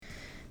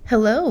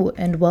Hello,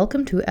 and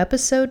welcome to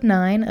episode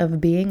 9 of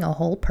Being a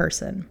Whole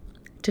Person.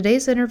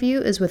 Today's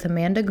interview is with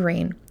Amanda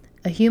Green,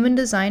 a human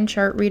design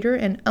chart reader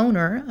and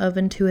owner of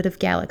Intuitive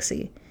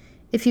Galaxy.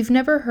 If you've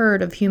never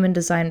heard of human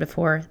design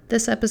before,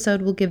 this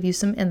episode will give you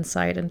some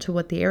insight into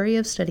what the area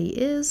of study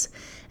is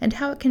and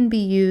how it can be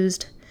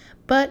used,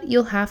 but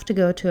you'll have to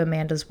go to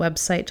Amanda's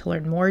website to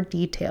learn more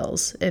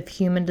details if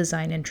human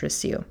design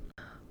interests you.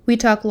 We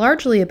talk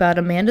largely about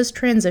Amanda's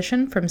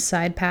transition from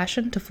side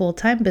passion to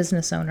full-time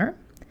business owner,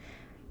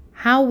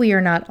 how we are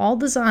not all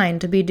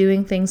designed to be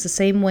doing things the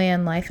same way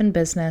in life and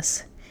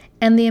business,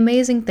 and the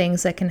amazing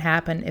things that can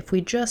happen if we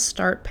just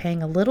start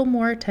paying a little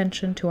more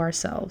attention to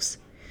ourselves.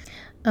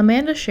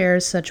 Amanda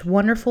shares such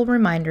wonderful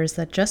reminders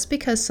that just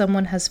because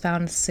someone has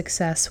found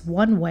success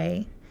one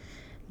way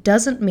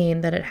doesn't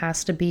mean that it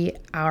has to be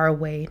our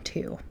way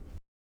too.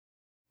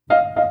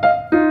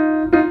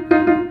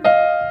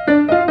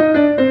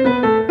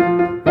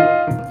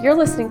 You're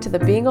listening to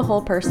the Being a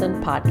Whole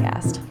Person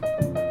podcast.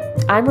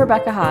 I'm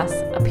Rebecca Haas,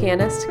 a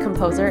pianist,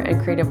 composer,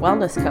 and creative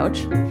wellness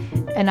coach.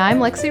 And I'm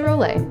Lexi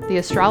Rollet, the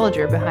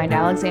astrologer behind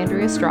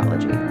Alexandria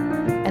Astrology.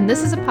 And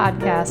this is a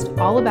podcast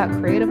all about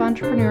creative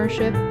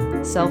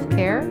entrepreneurship,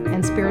 self-care,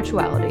 and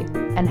spirituality,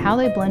 and how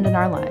they blend in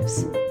our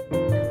lives.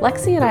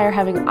 Lexi and I are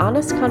having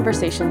honest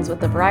conversations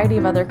with a variety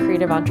of other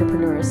creative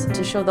entrepreneurs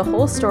to show the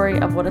whole story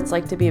of what it's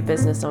like to be a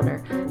business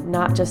owner,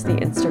 not just the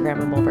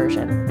Instagrammable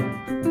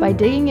version. By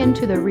digging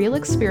into the real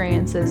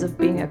experiences of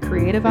being a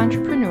creative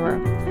entrepreneur,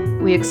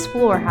 we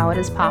explore how it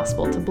is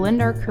possible to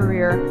blend our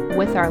career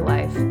with our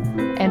life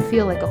and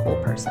feel like a whole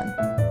person.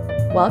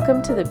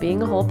 Welcome to the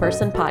Being a Whole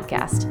Person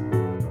podcast.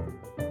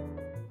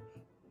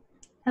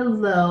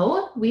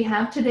 Hello, we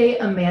have today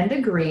Amanda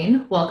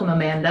Green. Welcome,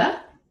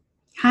 Amanda.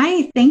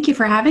 Hi, thank you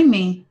for having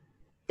me.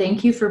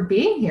 Thank you for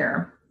being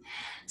here.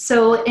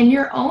 So in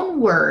your own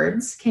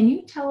words, can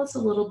you tell us a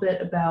little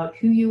bit about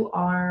who you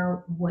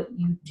are, what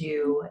you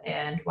do,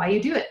 and why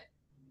you do it?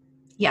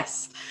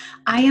 Yes,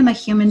 I am a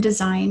human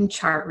design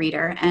chart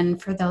reader.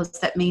 And for those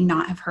that may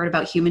not have heard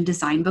about human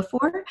design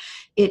before,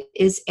 it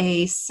is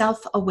a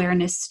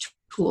self-awareness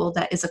tool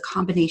that is a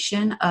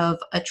combination of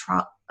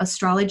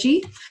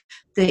astrology,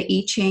 the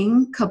I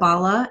Ching,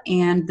 Kabbalah,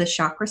 and the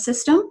chakra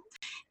system.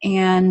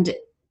 And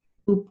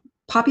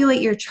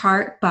populate your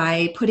chart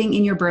by putting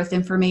in your birth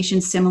information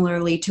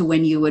similarly to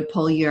when you would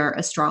pull your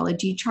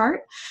astrology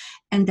chart.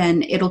 And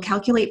then it'll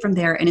calculate from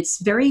there. And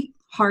it's very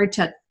hard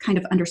to kind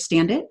of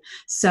understand it.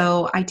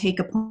 So I take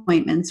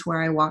appointments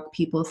where I walk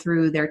people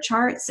through their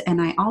charts,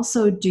 and I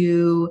also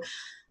do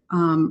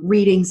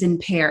readings in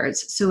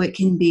pairs. So it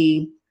can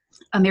be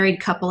a married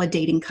couple, a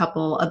dating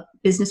couple, a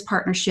business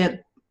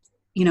partnership,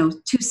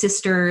 two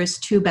sisters,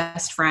 two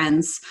best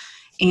friends,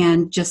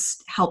 and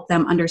just help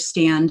them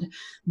understand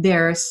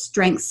their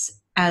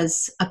strengths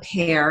as a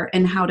pair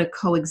and how to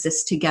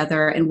coexist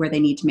together and where they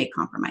need to make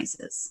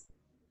compromises.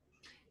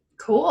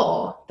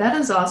 Cool. That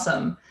is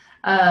awesome.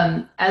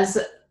 As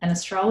an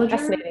astrologer,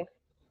 Fascinating.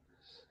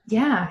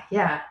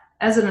 Yeah.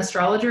 As an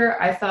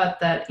astrologer, I thought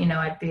that,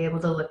 I'd be able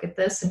to look at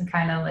this and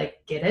kind of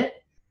like get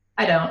it.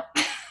 I don't.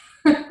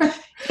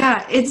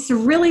 Yeah, it's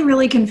really,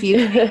 really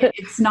confusing.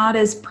 It's not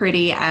as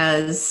pretty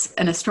as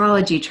an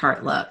astrology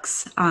chart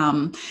looks.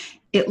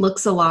 It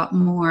looks a lot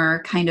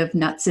more kind of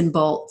nuts and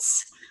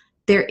bolts.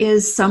 There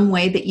is some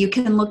way that you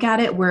can look at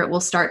it where it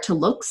will start to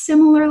look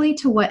similarly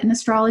to what an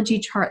astrology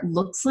chart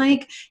looks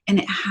like. And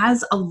it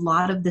has a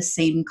lot of the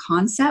same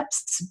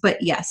concepts.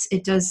 But yes,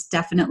 it does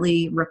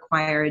definitely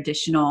require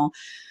additional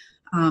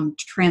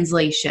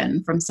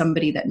translation from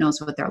somebody that knows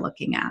what they're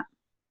looking at.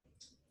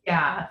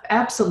 Yeah,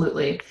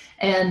 absolutely.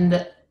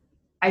 And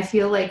I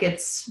feel like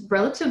it's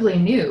relatively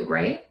new,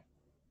 right?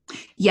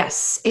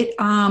 Yes, it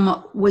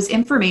was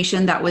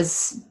information that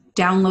was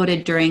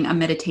downloaded during a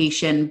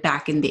meditation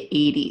back in the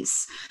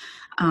 80s.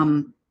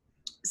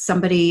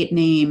 Somebody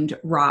named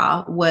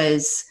Ra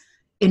was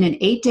in an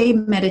 8-day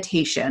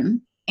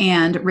meditation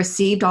and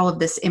received all of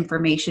this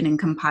information and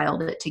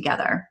compiled it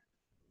together.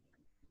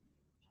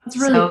 That's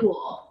really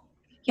cool.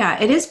 Yeah,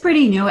 it is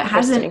pretty new. It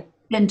hasn't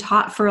been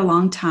taught for a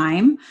long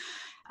time.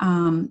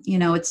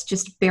 It's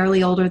just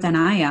barely older than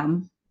I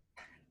am.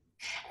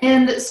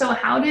 And so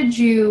how did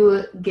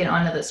you get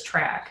onto this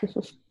track?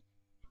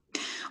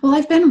 Well,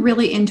 I've been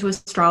really into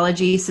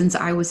astrology since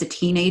I was a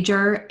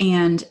teenager,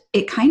 and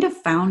it kind of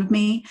found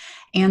me.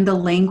 And the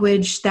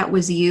language that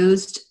was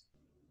used,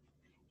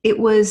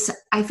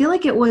 I feel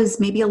like it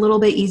was maybe a little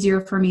bit easier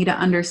for me to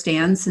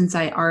understand since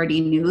I already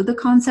knew the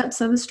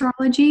concepts of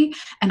astrology.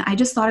 And I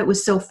just thought it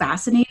was so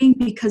fascinating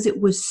because it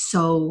was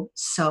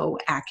so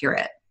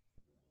accurate.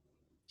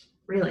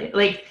 Really?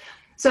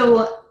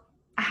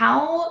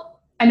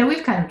 I know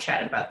we've kind of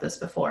chatted about this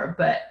before,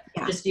 but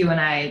just you and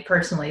I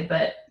personally,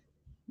 but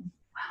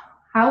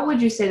how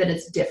would you say that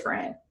it's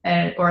different?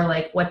 Or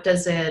like, what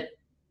does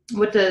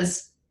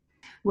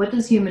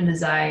human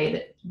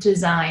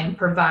design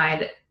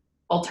provide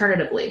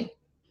alternatively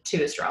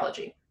to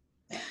astrology?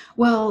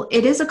 Well,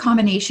 it is a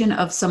combination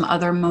of some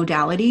other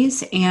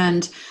modalities,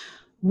 and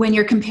when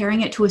you're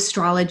comparing it to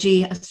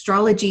astrology,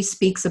 astrology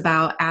speaks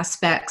about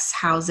aspects,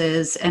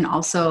 houses, and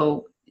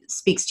also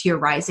speaks to your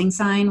rising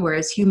sign,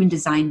 whereas human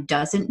design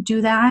doesn't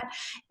do that.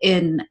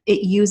 And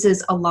it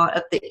uses a lot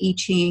of the I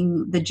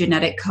Ching, the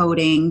genetic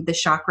coding, the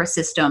chakra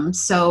system.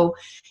 So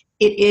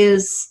it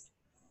is,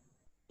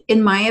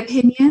 in my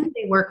opinion,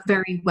 they work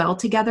very well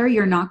together.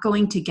 You're not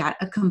going to get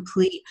a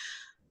complete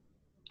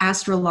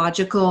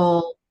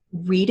astrological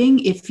reading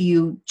if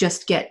you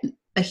just get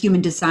a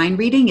human design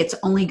reading. It's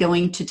only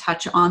going to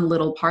touch on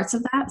little parts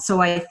of that.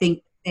 So I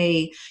think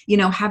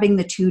having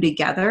the two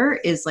together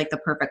is like the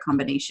perfect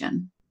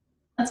combination.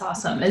 That's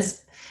awesome.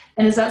 Is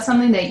that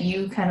something that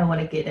you kind of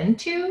want to get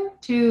into,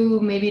 to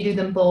maybe do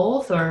them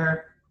both,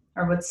 or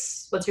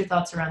what's your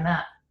thoughts around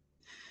that?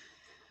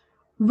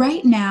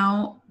 Right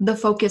now, the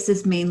focus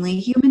is mainly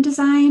human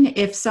design.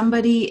 If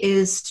somebody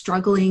is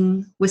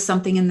struggling with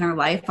something in their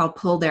life, I'll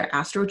pull their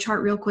astro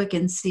chart real quick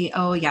and see,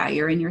 oh yeah,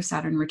 you're in your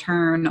Saturn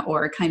return,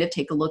 or kind of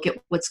take a look at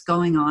what's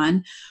going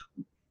on,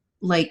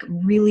 like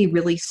really,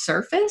 really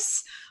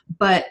surface.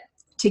 But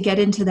to get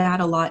into that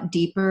a lot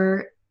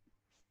deeper,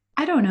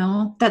 I don't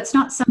know. That's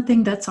not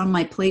something that's on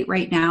my plate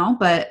right now,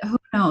 but who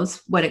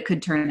knows what it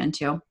could turn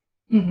into.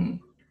 Mm-hmm.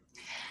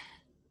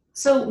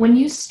 So when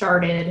you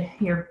started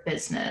your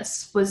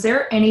business, was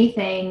there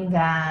anything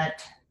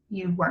that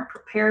you weren't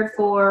prepared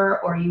for,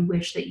 or you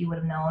wish that you would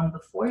have known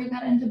before you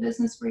got into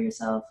business for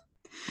yourself?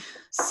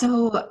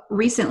 So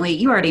recently,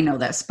 you already know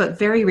this, but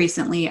very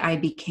recently I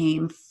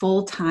became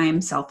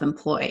full-time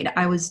self-employed.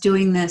 I was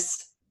doing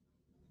this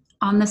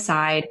on the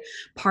side,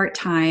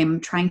 part-time,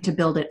 trying to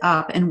build it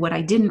up. And what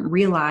I didn't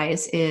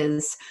realize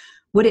is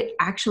what it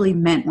actually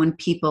meant when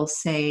people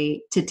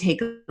say to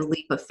take a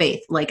leap of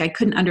faith. Like, I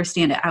couldn't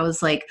understand it. I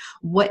was like,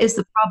 what is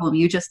the problem?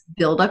 You just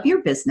build up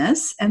your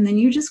business and then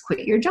you just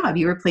quit your job.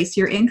 You replace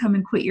your income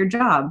and quit your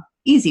job.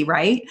 Easy,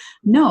 right?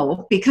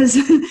 No, because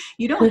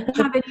you don't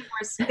have any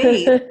more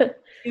space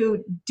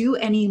to do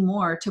any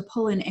more, to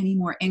pull in any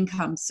more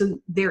income.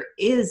 So there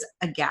is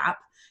a gap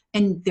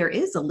and there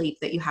is a leap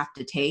that you have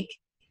to take.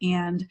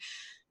 And,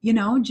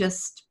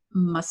 just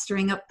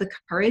mustering up the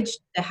courage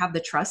to have the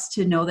trust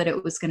to know that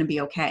it was going to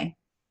be okay.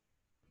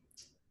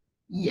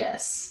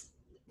 Yes.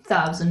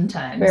 1,000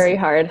 times. Very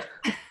hard.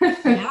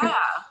 Yeah.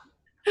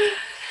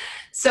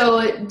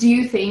 So do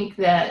you think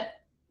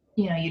that,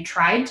 you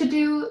tried to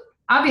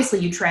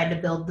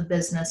build the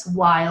business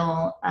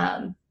while,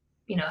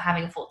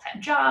 having a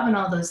full-time job and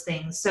all those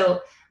things.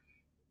 So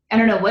I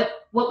don't know, what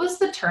was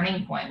the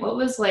turning point? What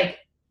was like,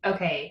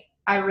 okay,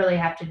 I really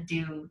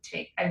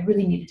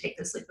need to take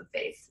this leap of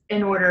faith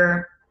in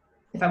order,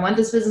 if I want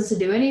this business to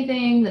do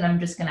anything, then I'm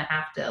just going to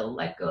have to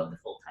let go of the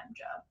full-time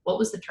job. What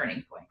was the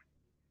turning point?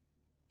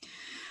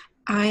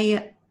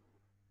 I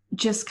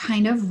just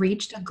kind of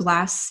reached a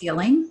glass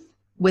ceiling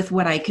with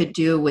what I could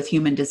do with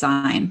human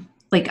design.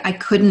 Like, I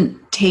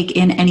couldn't take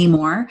in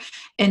anymore.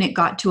 And it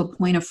got to a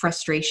point of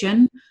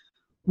frustration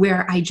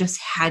where I just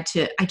had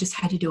to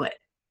do it.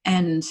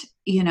 And,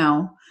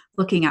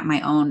 looking at my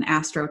own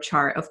astro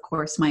chart, of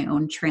course, my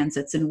own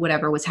transits and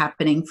whatever was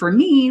happening for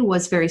me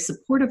was very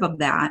supportive of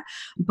that.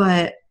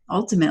 But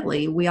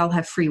ultimately, we all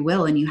have free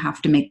will and you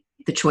have to make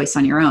the choice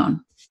on your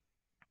own.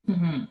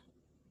 Mm-hmm.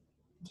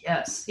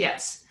 Yes.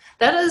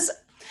 That is,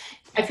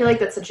 I feel like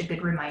that's such a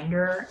good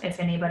reminder if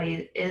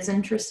anybody is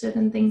interested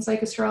in things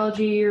like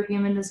astrology or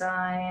human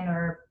design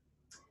or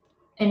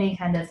any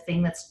kind of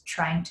thing that's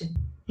trying to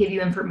give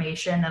you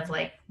information of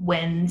like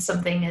when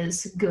something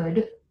is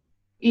good,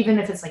 even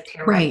if it's like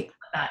tarot, right?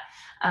 Like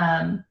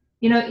that.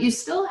 You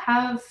still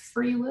have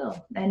free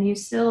will, and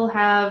it's still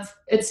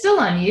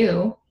on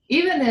you,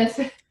 even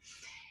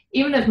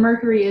if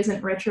Mercury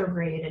isn't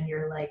retrograde, and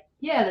you're like,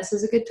 yeah, this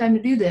is a good time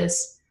to do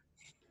this.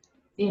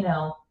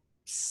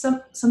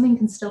 Something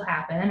can still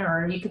happen,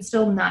 or you can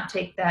still not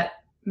take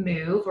that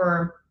move,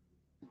 or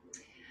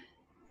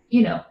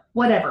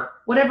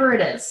whatever it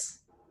is.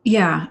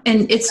 Yeah.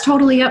 And it's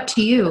totally up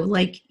to you.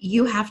 Like,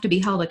 you have to be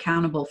held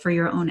accountable for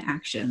your own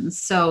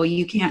actions. So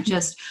you can't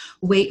just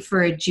wait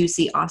for a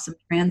juicy, awesome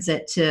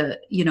transit to,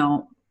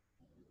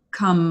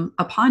 come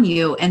upon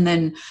you and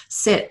then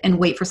sit and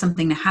wait for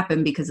something to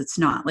happen, because it's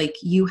not. Like,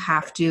 you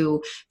have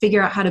to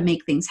figure out how to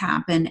make things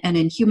happen. And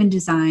in human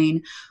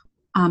design,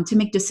 to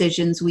make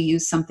decisions, we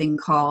use something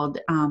called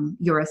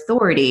your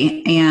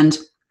authority. And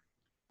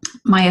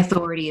my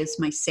authority is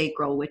my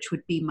sacral, which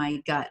would be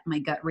my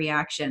gut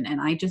reaction.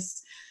 And I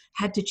just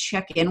had to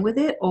check in with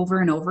it over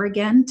and over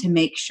again to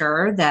make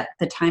sure that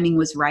the timing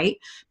was right.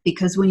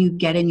 Because when you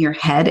get in your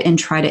head and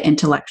try to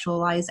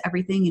intellectualize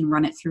everything and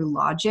run it through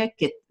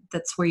logic,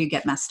 that's where you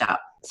get messed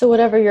up. So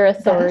whatever your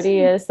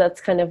authority is,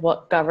 that's kind of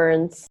what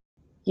governs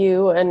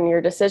you and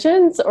your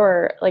decisions,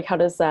 or like, how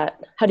do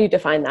you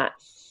define that?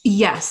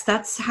 Yes,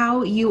 that's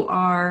how you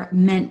are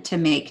meant to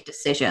make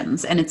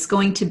decisions. And it's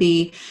going to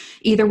be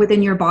either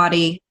within your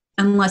body,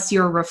 unless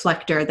you're a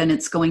reflector, then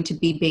it's going to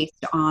be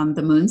based on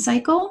the moon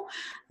cycle.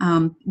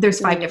 There's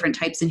 5 different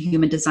types in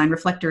human design.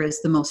 Reflector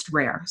is the most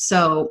rare.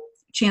 So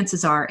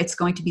chances are it's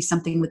going to be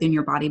something within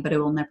your body, but it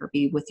will never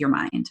be with your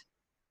mind.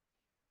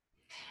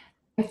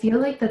 I feel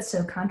like that's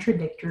so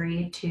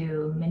contradictory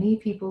to many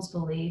people's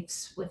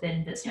beliefs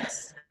within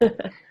business.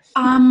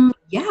 Yeah,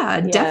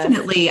 Yes.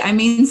 definitely. I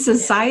mean,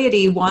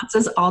 society wants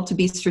us all to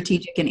be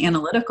strategic and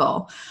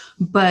analytical,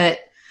 but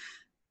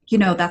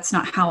that's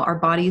not how our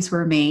bodies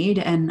were made.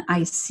 And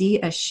I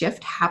see a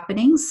shift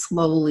happening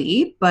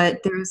slowly,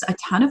 but there's a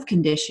ton of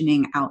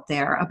conditioning out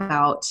there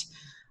about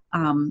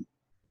um,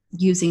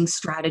 using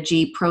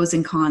strategy, pros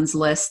and cons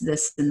lists,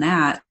 this and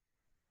that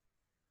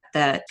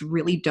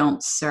really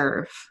don't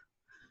serve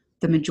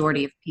the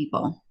majority of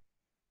people.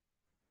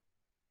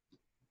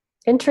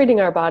 And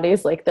treating our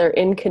bodies like they're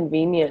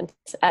inconvenient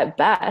at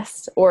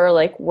best, or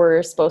like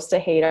we're supposed to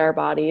hate our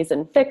bodies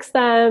and fix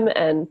them.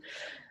 And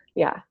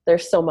yeah,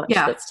 there's so much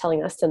Yeah. that's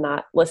telling us to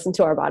not listen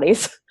to our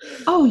bodies.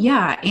 Oh,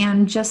 yeah.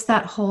 And just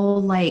that whole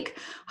like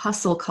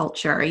hustle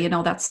culture,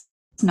 that's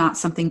not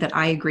something that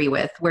I agree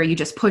with, where you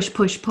just push,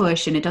 push,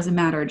 push, and it doesn't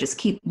matter. Just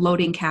keep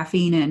loading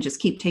caffeine and just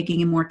keep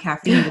taking in more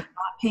caffeine, just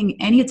not paying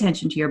any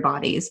attention to your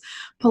bodies,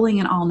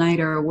 pulling an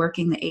all-nighter or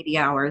working the 80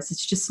 hours.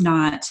 It's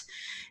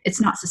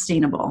not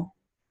sustainable.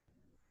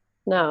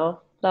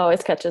 No, it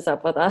always catches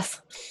up with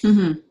us.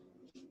 Mm-hmm.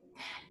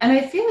 And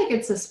I feel like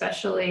it's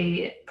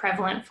especially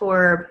prevalent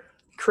for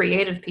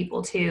creative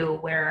people too,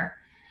 where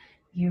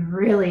you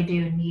really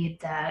do need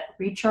that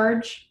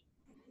recharge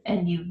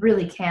and you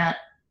really can't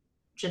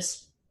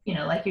just,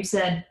 like you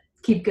said,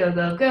 keep go,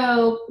 go,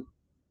 go,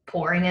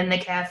 pouring in the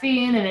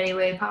caffeine in any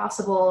way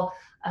possible.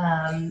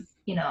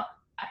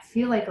 I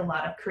feel like a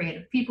lot of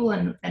creative people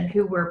and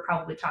who we're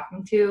probably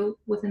talking to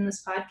within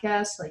this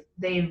podcast, like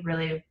they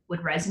really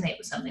would resonate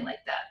with something like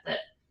that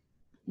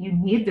you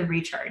need the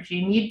recharge.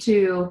 You need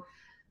to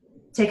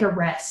take a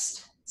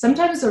rest.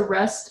 Sometimes a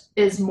rest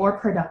is more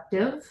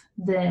productive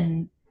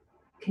than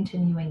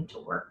continuing to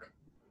work.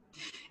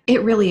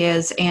 It really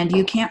is. And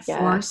you can't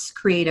force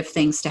creative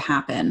things to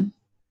happen.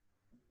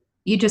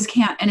 You just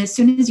can't. And as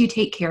soon as you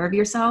take care of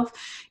yourself,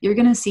 you're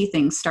going to see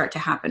things start to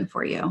happen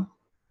for you.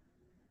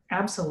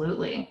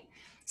 Absolutely.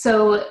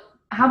 So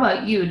how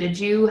about you? Did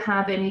you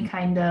have any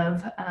kind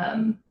of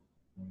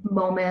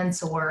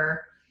moments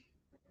or,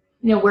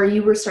 where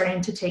you were starting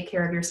to take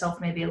care of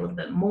yourself maybe a little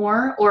bit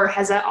more, or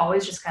has that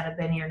always just kind of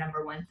been your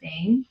number one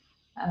thing?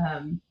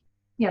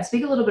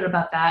 Speak a little bit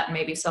about that and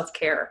maybe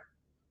self-care.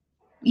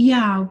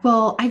 Yeah,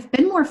 well, I've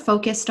been more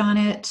focused on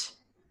it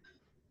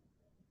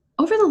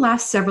over the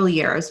last several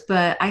years,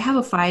 but I have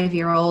a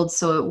 5-year-old,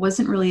 so it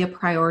wasn't really a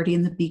priority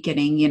in the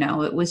beginning.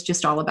 It was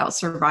just all about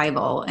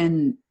survival,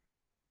 and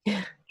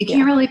you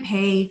can't really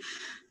pay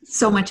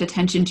so much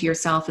attention to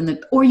yourself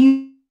or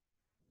you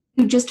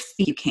just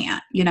feel you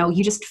can't,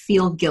 you just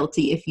feel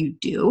guilty if you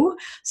do.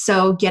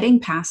 So getting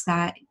past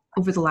that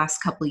over the last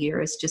couple of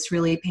years, just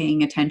really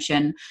paying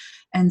attention.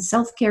 And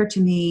self-care to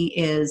me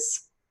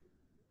is,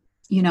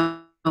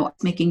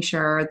 making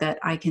sure that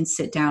I can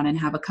sit down and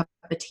have a cup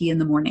of tea in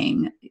the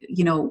morning,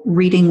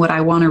 reading what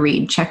I want to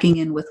read, checking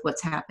in with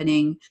what's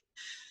happening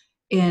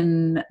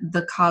in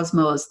the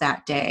cosmos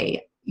that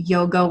day,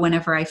 yoga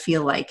whenever I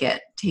feel like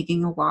it,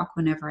 taking a walk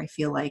whenever I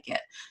feel like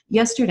it.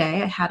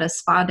 Yesterday, I had a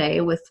spa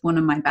day with one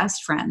of my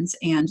best friends,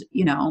 and,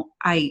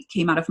 I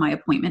came out of my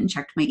appointment and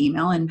checked my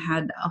email and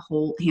had a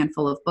whole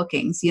handful of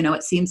bookings.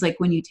 It seems like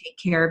when you take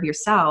care of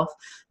yourself,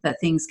 that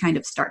things kind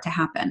of start to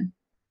happen.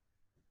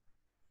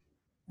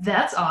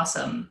 That's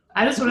awesome.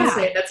 I just want to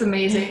say that's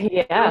amazing.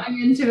 Yeah.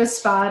 Going into a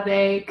spa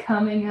day,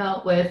 coming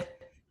out with,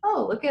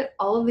 oh, look at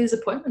all of these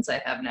appointments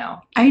I have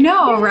now. I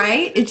know,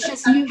 right? It's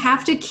just, you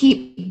have to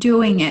keep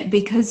doing it,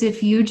 because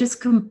if you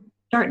just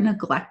start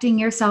neglecting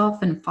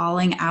yourself and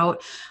falling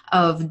out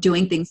of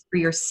doing things for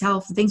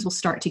yourself, things will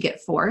start to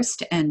get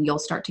forced and you'll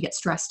start to get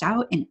stressed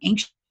out and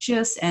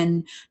anxious,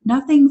 and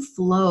nothing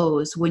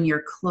flows when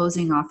you're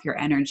closing off your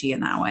energy in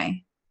that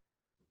way.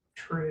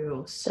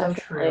 True. So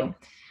true.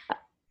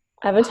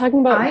 I've been talking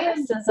about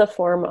rest as a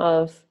form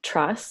of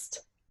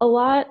trust a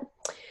lot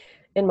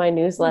in my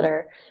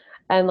newsletter.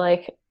 And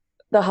like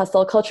the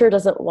hustle culture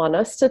doesn't want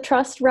us to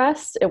trust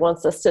rest. It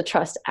wants us to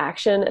trust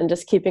action and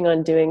just keeping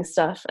on doing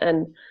stuff.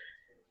 And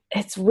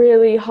it's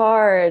really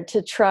hard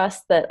to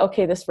trust that,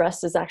 okay, this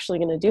rest is actually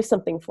going to do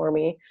something for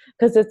me,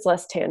 because it's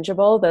less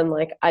tangible than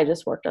like, I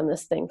just worked on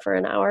this thing for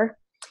an hour.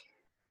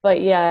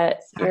 But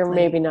yet you're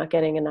maybe not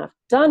getting enough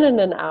done in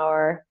an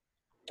hour,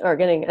 or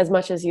getting as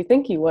much as you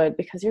think you would,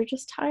 because you're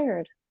just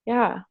tired.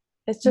 Yeah.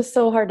 It's just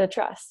so hard to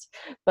trust.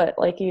 But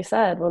like you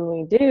said, when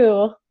we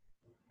do,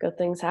 good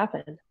things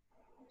happen.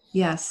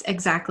 Yes,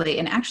 exactly.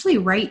 And actually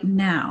right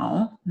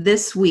now,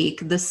 this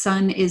week, the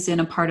sun is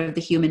in a part of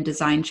the human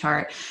design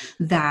chart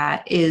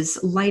that is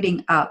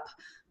lighting up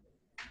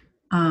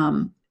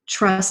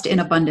trust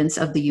and abundance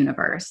of the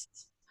universe.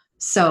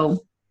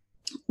 So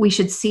we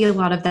should see a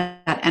lot of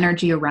that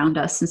energy around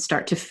us and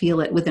start to feel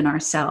it within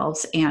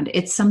ourselves. And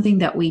it's something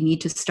that we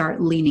need to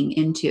start leaning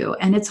into.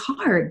 And it's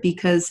hard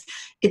because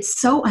it's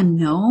so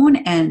unknown,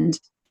 and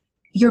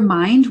your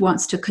mind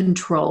wants to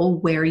control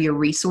where your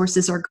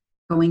resources are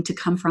going to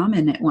come from,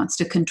 and it wants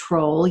to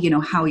control,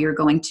 how you're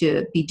going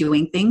to be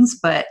doing things,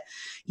 but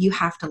you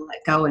have to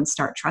let go and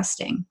start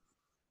trusting.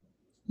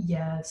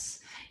 Yes.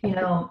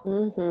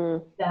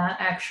 That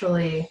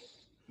actually,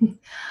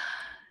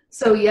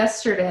 so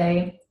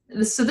yesterday,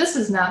 so this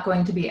is not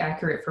going to be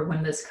accurate for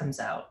when this comes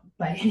out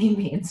by any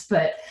means,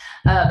 but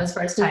as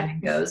far as timing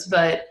goes,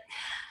 but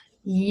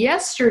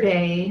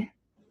yesterday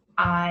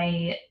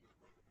I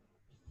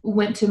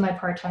went to my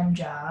part-time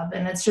job,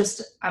 and I'm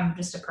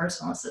just a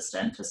personal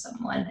assistant to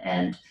someone,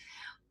 and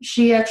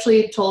she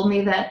actually told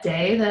me that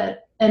day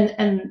that,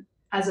 and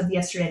as of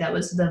yesterday, that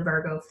was the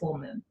Virgo full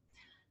moon.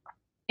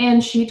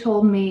 And she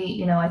told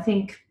me, I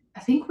think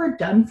we're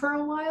done for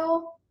a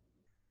while,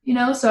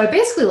 so I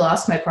basically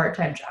lost my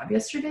part-time job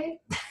yesterday.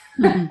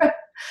 Mm-hmm.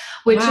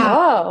 Which,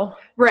 wow.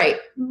 Right,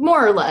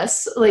 more or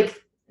less,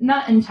 like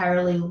not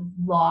entirely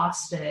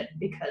lost it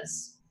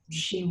because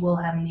she will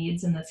have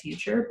needs in the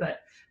future, but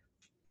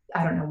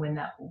I don't know when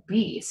that will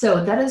be.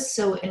 So that is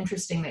so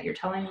interesting that you're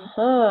telling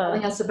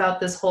us about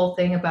this whole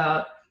thing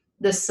about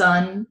the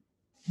sun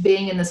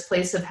being in this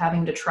place of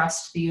having to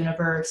trust the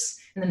universe.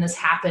 And then this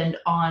happened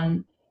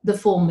on the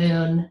full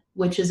moon,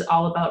 which is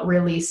all about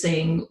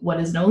releasing what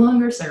is no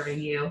longer serving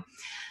you.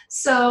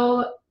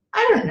 So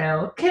I don't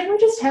know. Can we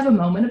just have a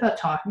moment about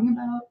talking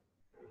about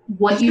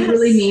what you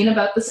really mean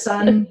about the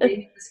sun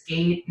being in this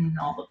gate and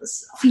all of this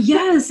stuff?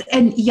 Yes.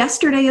 And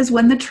yesterday is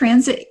when the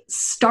transit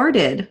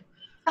started.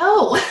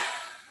 Oh,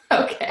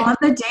 okay. On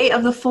the day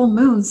of the full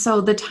moon. So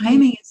the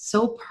timing is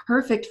so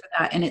perfect for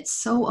that. And it's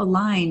so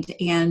aligned.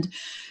 And,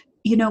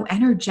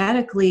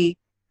 energetically,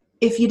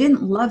 if you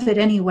didn't love it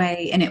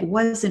anyway and it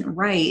wasn't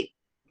right,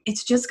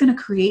 it's just going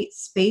to create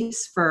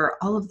space for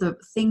all of the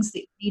things that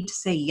you need to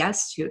say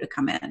yes to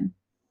come in.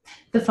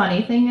 The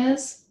funny thing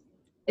is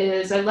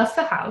I left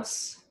the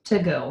house to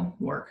go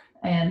work.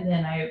 And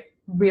then I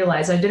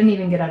realized I didn't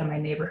even get out of my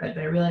neighborhood,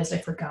 but I realized I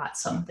forgot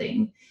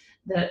something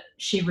that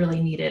she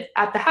really needed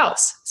at the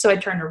house. So I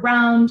turned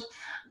around,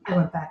 I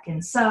went back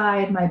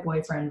inside. My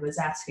boyfriend was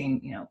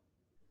asking,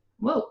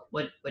 whoa,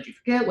 what'd you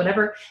forget?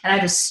 Whatever. And I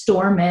just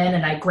storm in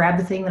and I grabbed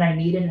the thing that I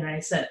needed. And I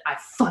said, I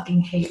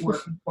fucking hate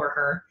working for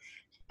her.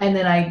 And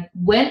then I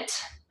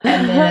went,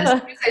 and then as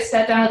soon as I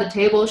sat down at the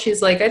table,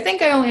 she's like, I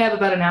think I only have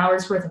about an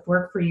hour's worth of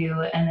work for you.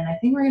 And then I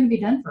think we're going to be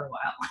done for a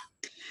while.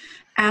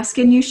 Ask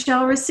and you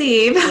shall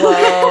receive.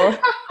 Whoa.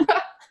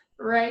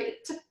 Right.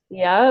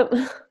 Yep.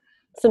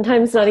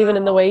 Sometimes not even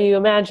in the way you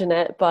imagine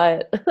it,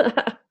 but.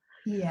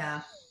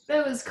 Yeah,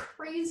 that was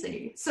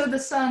crazy. So the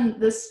sun,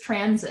 this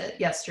transit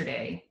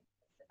yesterday,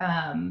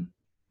 I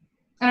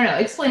don't know,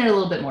 explain it a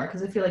little bit more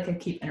because I feel like I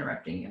keep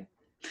interrupting you.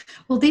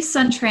 Well, these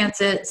sun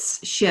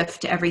transits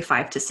shift every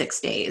 5 to 6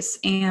 days,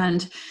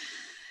 and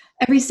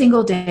every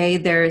single day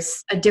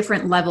there's a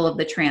different level of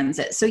the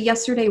transit. So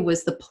yesterday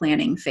was the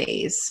planning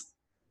phase.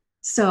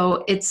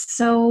 So it's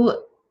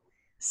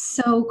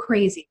so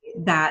crazy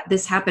that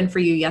this happened for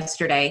you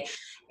yesterday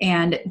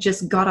and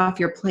just got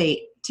off your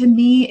plate. To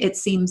me, it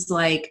seems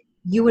like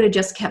you would have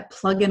just kept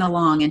plugging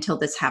along until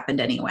this happened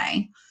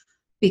anyway,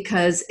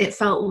 because it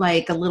felt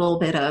like a little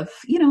bit of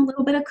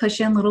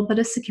cushion, a little bit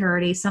of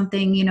security,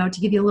 something, to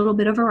give you a little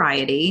bit of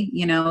variety,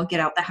 get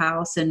out the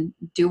house and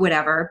do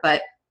whatever.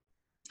 But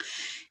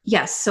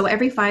yes, so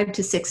every 5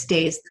 to 6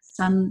 days, the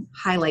sun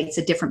highlights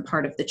a different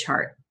part of the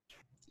chart.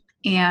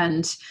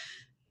 And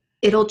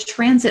it'll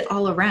transit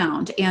all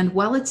around. And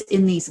while it's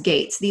in these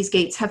gates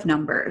have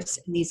numbers,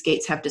 and these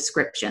gates have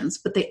descriptions,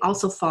 but they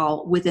also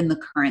fall within the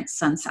current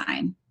sun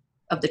sign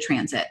of the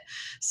transit.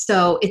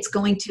 So it's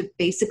going to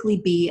basically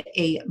be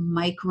a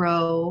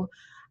micro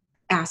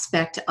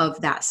aspect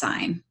of that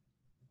sign.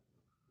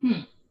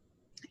 Okay.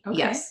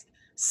 Yes.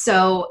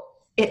 So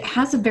it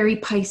has a very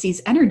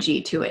Pisces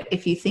energy to it.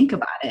 If you think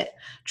about it,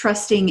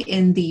 trusting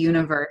in the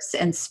universe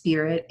and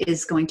spirit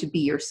is going to be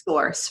your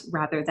source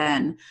rather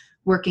than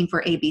working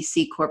for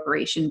ABC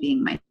Corporation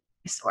being my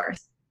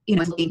source.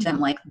 Looking to them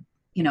like,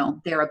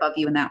 they're above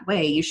you in that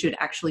way. You should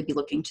actually be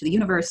looking to the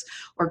universe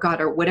or God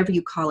or whatever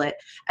you call it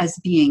as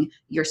being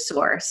your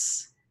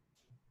source.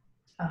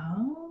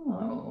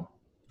 Oh.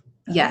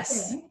 Okay.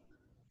 Yes.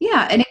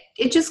 Yeah. And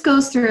it just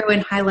goes through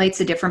and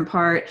highlights a different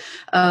part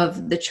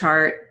of the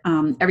chart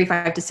every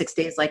 5 to 6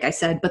 days, like I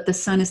said, but the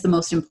sun is the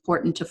most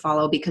important to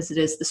follow because it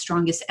is the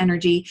strongest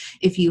energy.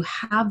 If you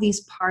have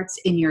these parts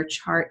in your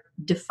chart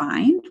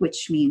defined,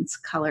 which means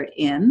colored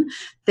in,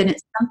 then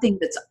it's something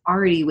that's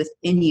already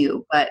within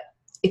you. But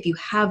if you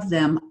have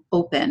them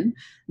open,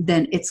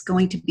 then it's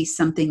going to be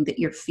something that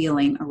you're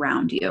feeling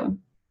around you.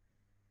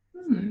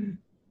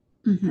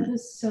 Mm-hmm. That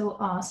is so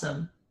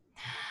awesome.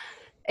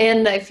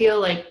 And I feel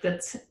like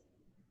that's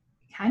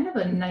kind of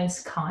a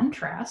nice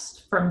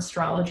contrast from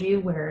astrology,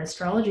 where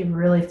astrology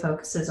really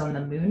focuses on the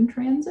moon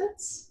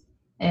transits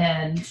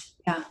and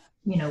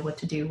what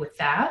to do with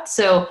that.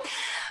 So,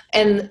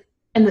 and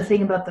the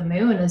thing about the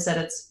moon is that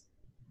it's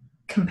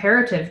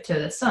comparative to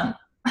the sun,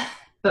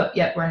 but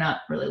yet we're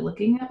not really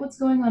looking at what's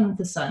going on with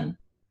the sun,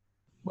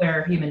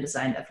 where human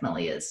design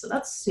definitely is. So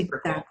that's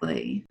super cool.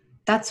 Exactly.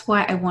 That's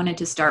why I wanted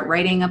to start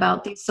writing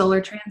about these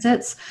solar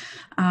transits,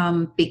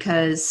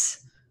 because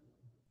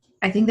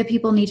I think that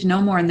people need to know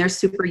more, and they're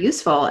super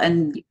useful,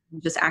 and you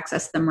can just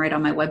access them right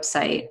on my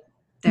website.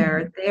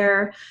 They're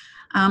there.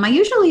 I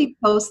usually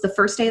post the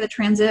first day of the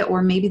transit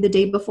or maybe the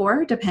day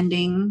before,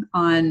 depending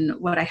on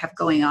what I have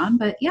going on.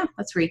 But yeah,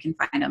 that's where you can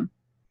find them.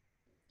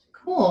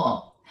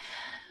 Cool.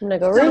 I'm going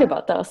to go read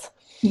about those.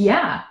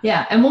 Yeah.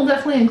 And we'll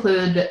definitely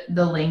include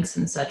the links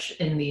and such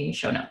in the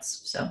show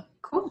notes. So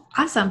cool.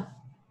 Awesome.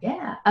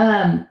 Yeah.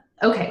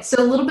 Okay.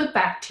 So a little bit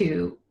back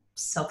to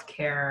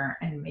self-care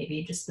and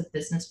maybe just the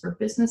business for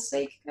business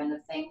sake kind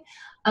of thing.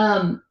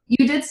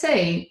 You did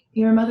say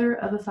you're a mother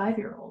of a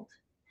 5-year-old.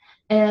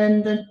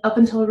 And up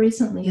until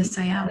recently, yes,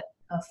 I am.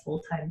 A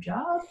full-time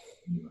job.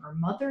 You're a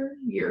mother.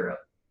 You're,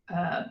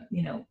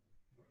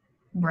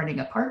 running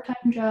a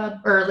part-time job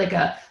or like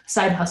a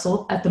side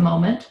hustle at the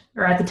moment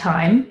or at the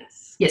time.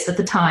 Yes, at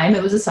the time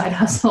it was a side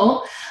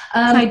hustle.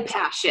 Side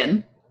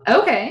passion.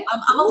 Okay.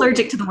 I'm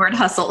allergic to the word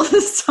hustle.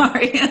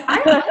 Sorry.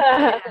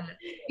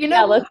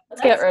 Yeah, let's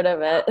get rid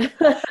of it.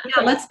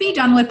 Yeah, let's be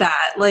done with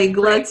that. Like,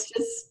 let's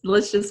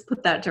just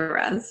put that to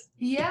rest.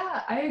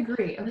 Yeah, I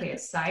agree. Okay, a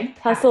side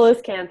hustle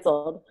is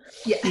canceled.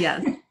 Yeah.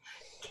 Yes.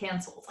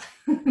 Canceled.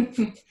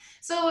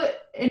 So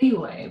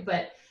anyway,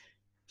 but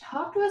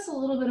talk to us a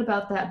little bit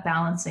about that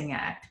balancing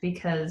act,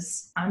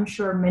 because I'm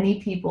sure many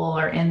people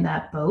are in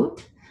that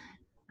boat.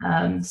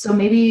 So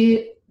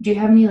maybe, do you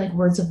have any like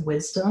words of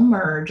wisdom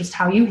or just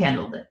how you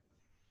handled it?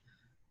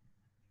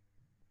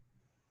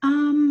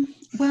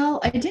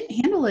 Well, I didn't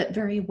handle it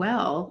very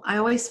well. I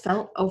always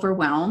felt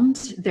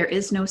overwhelmed. There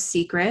is no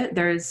secret.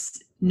 There's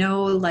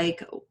no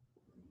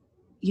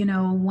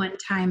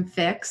one-time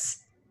fix.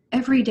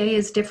 Every day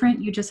is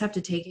different. You just have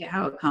to take it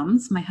how it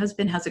comes. My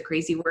husband has a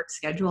crazy work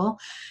schedule,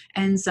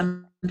 and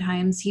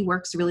sometimes he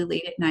works really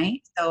late at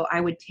night. So I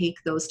would take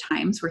those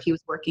times where he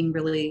was working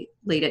really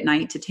late at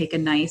night to take a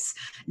nice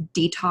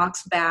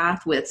detox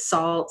bath with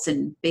salts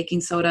and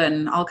baking soda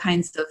and all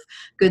kinds of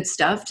good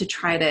stuff to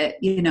try to,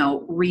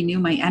 renew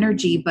my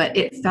energy. But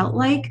it felt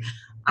like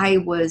I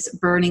was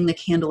burning the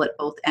candle at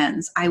both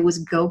ends. I was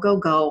go, go,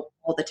 go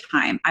all the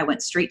time. I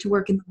went straight to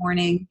work in the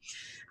morning.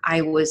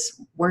 I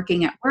was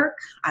working at work.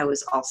 I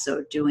was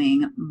also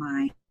doing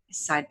my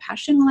side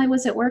passion while I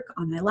was at work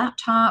on my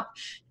laptop.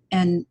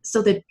 And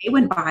so the day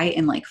went by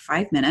in like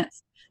 5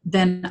 minutes.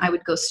 Then I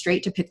would go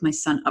straight to pick my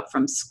son up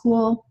from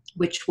school,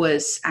 which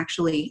was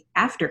actually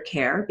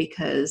aftercare,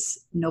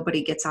 because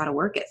nobody gets out of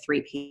work at 3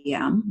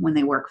 p.m. when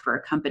they work for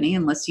a company,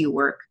 unless you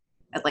work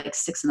at like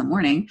 6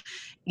 a.m.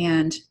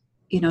 And,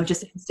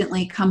 just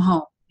instantly come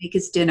home, make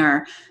his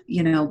dinner,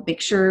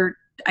 make sure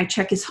I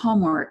check his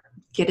homework,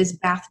 get his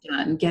bath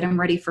done, get him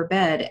ready for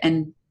bed.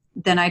 And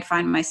then I'd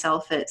find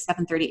myself at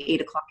 7:30,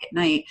 8 o'clock at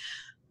night,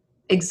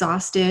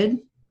 exhausted,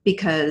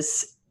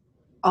 because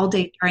all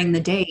day during the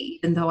day,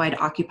 even though I'd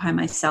occupy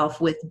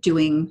myself with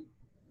doing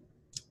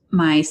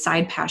my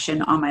side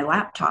passion on my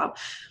laptop,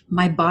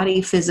 my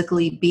body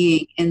physically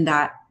being in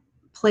that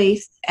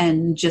place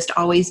and just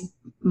always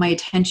my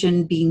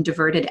attention being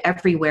diverted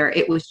everywhere,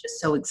 it was just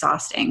so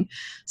exhausting.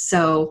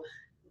 So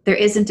there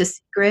isn't a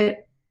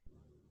secret.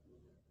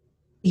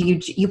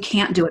 You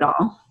can't do it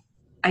all.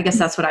 I guess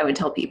that's what I would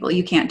tell people.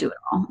 You can't do it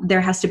all.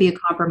 There has to be a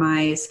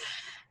compromise.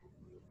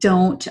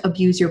 Don't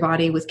abuse your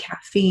body with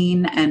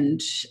caffeine. And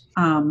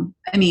I'm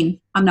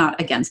not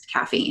against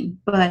caffeine,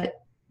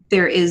 but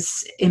there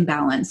is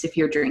imbalance if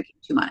you're drinking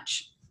too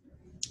much.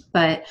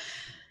 But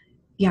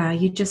yeah,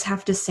 you just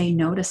have to say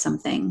no to some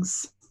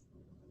things.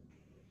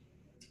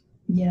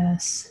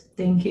 Yes.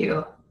 Thank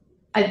you.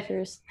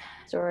 Your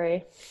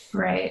story.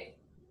 Right.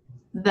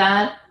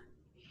 That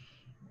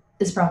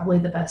is probably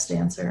the best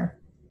answer.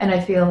 And I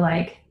feel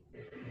like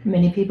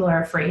many people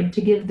are afraid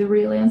to give the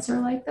real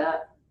answer like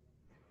that.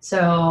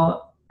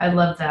 So I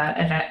love that.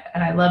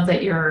 And I love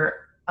that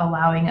you're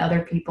allowing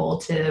other people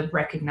to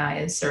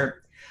recognize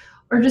or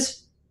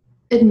just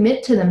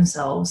admit to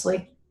themselves,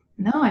 like,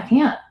 no, I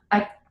can't.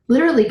 I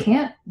literally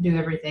can't do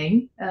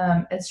everything.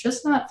 It's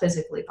just not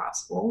physically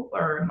possible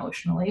or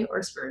emotionally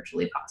or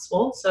spiritually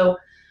possible. So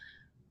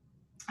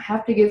I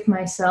have to give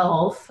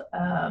myself,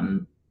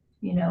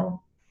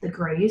 the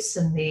grace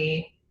and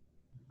the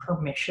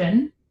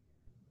permission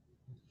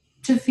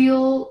to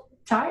feel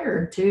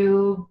tired,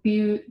 to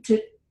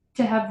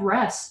have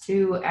rest,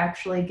 to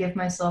actually give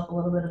myself a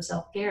little bit of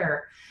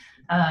self-care.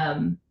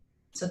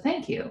 So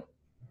thank you.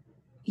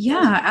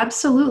 Yeah,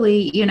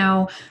 absolutely.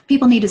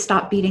 People need to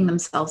stop beating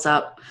themselves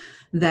up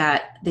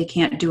that they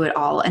can't do it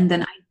all. And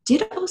then I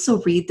did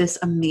also read this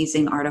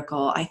amazing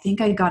article. I think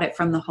I got it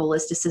from the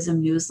Holisticism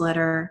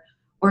newsletter,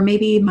 or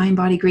maybe Mind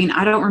Body Green.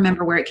 I don't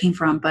remember where it came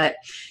from, but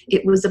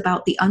it was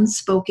about the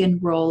unspoken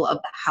role of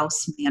the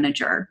house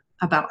manager,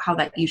 about how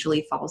that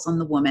usually falls on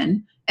the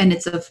woman. And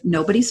it's of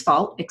nobody's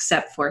fault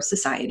except for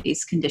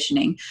society's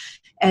conditioning.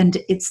 And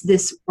it's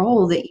this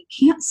role that you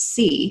can't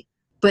see,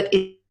 but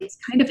it's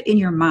kind of in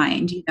your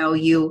mind.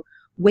 You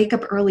wake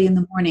up early in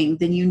the morning,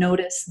 then you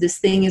notice this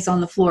thing is on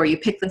the floor. You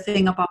pick the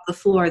thing up off the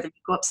floor, then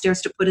you go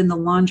upstairs to put in the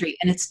laundry.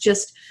 And it's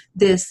just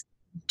this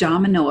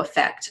domino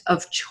effect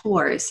of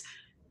chores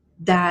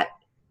that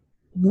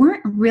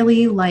weren't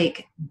really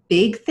like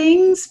big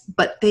things,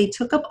 but they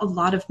took up a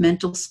lot of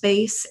mental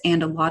space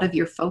and a lot of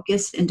your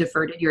focus and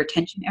diverted your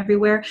attention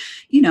everywhere.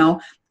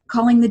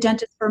 calling the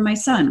dentist for my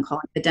son,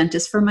 calling the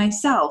dentist for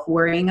myself,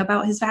 worrying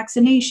about his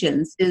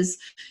vaccinations,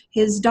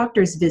 his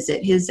doctor's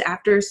visit, his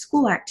after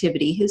school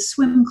activity, his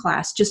swim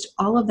class, just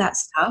all of that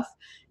stuff.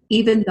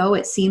 Even though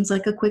it seems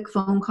like a quick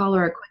phone call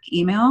or a quick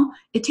email,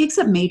 it takes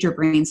up major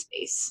brain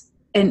space,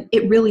 and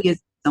it really is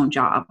its own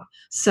job.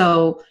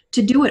 So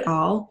to do it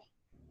all,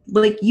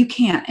 like, you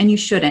can't, and you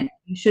shouldn't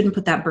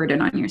put that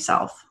burden on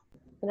yourself.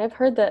 And I've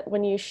heard that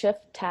when you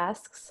shift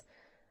tasks,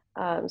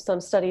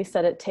 some studies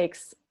said it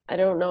takes, I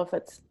don't know if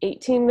it's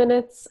 18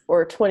 minutes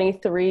or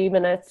 23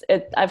 minutes.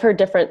 I've heard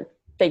different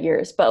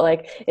figures, but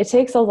like, it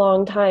takes a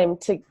long time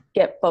to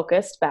get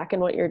focused back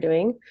in what you're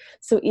doing.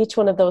 So each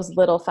one of those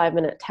little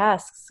 5-minute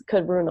tasks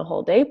could ruin a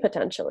whole day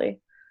potentially.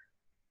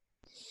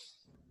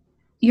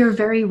 You're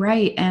very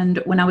right. And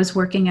when I was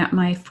working at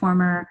my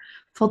former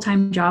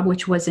full-time job,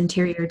 which was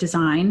interior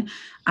design,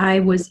 I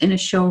was in a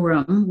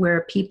showroom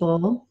where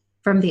people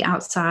from the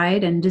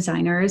outside and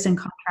designers and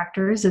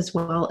contractors, as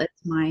well as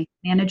my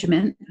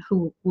management,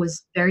 who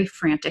was very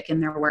frantic in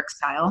their work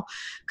style,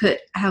 could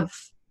have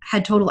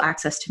had total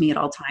access to me at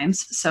all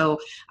times. So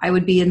I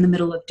would be in the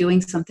middle of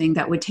doing something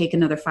that would take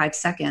another 5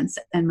 seconds,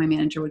 and my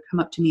manager would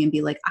come up to me and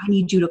be like, I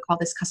need you to call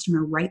this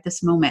customer right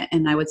this moment.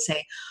 And I would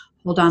say,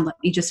 hold on, let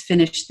me just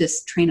finish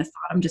this train of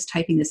thought. I'm just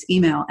typing this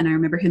email. And I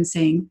remember him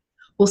saying,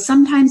 well,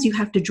 sometimes you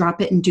have to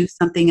drop it and do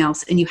something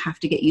else, and you have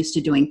to get used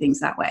to doing things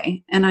that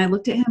way. And I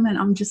looked at him and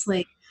I'm just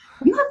like,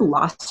 you have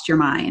lost your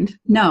mind.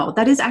 No,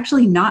 that is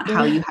actually not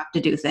how you have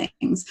to do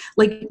things.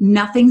 Like,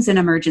 nothing's an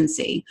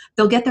emergency.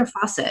 They'll get their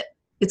faucet.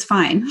 It's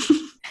fine.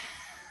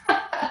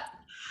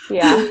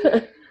 Yeah.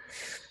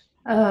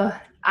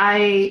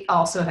 I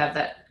also have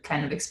that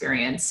kind of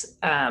experience.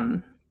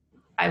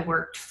 I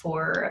worked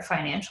for a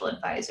financial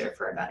advisor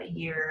for about a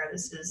year. I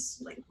was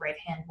his like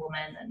right-hand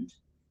woman, and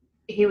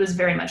he was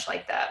very much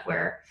like that,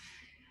 where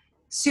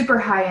super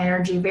high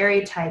energy,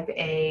 very type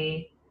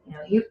A,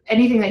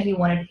 anything that he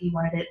wanted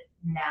it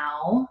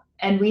now.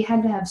 And we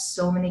had to have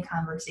so many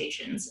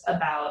conversations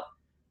about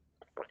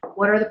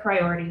what are the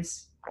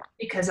priorities,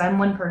 because I'm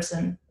one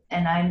person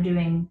and I'm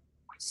doing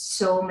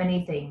so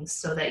many things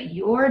so that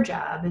your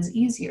job is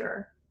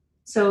easier.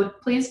 So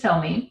please tell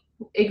me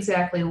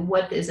exactly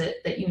what is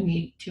it that you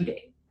need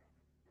today.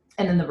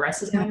 And then the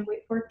rest is going to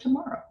wait for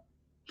tomorrow.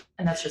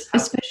 And that's just how.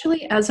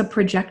 Especially as a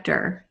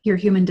projector, your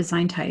human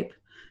design type,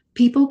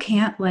 people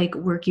can't like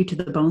work you to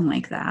the bone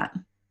like that.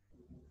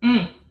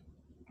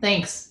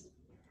 Thanks.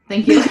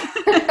 Thank you.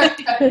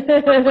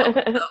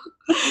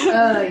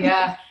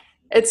 Yeah.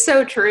 It's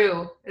so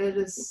true. It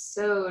is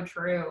so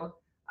true.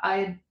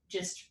 I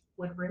just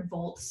would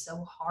revolt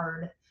so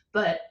hard.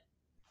 But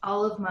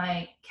all of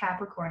my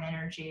Capricorn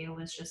energy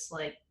was just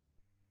like,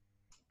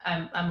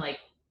 I'm like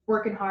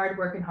working hard,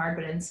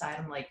 but inside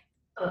I'm like,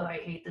 oh, I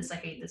hate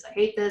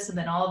this. And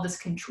then all of this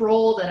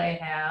control that I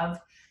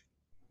have,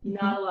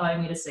 not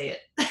allowing me to say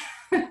it.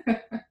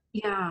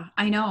 Yeah,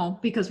 I know,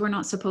 because we're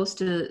not supposed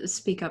to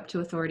speak up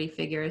to authority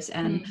figures.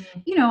 And,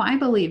 I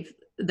believe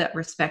that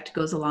respect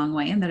goes a long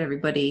way and that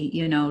everybody,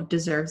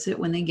 deserves it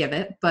when they give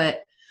it.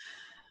 But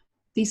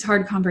these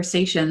hard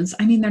conversations,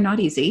 I mean, they're not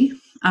easy.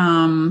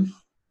 And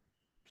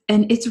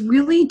it's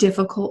really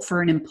difficult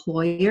for an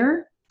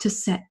employer to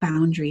set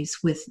boundaries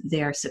with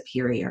their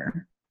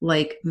superior,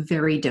 like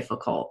very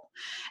difficult.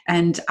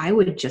 And I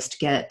would just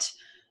get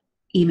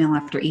email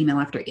after email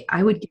after,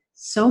 I would get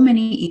so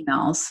many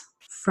emails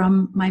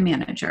from my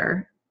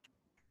manager,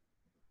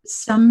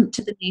 some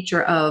to the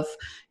nature of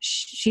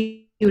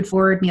she would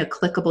forward me a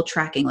clickable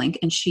tracking link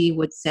and she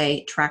would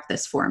say, track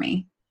this for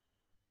me.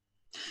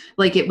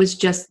 Like, it was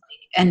just,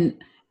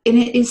 and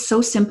it is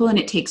so simple and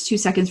it takes 2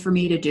 seconds for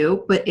me to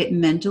do, but it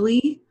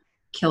mentally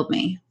killed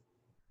me.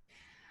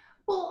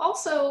 Well,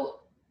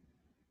 also,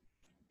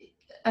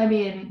 I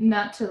mean,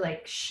 not to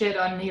like shit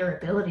on your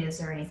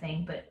abilities or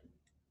anything, but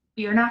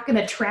you're not going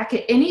to track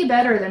it any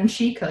better than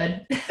she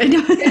could.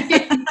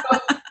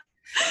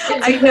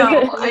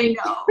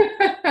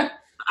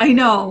 I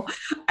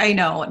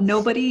know.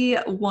 Nobody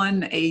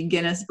won a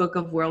Guinness Book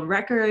of World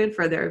Record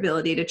for their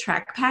ability to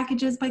track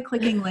packages by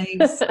clicking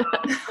links. So,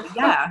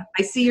 yeah,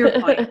 I see your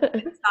point.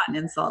 It's not an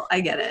insult. I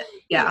get it.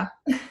 Yeah.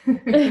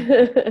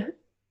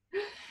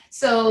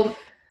 So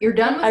you're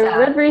done with that. I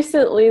read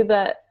recently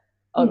that,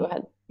 go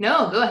ahead.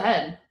 No, go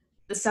ahead.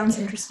 This sounds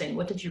interesting.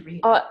 What did you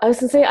read? I was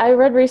going to say, I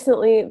read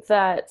recently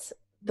that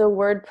the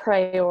word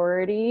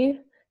priority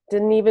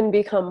didn't even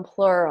become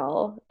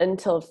plural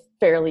until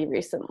fairly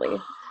recently.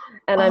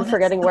 And I'm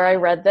forgetting where I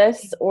read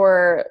this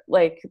or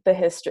like the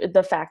history,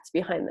 the facts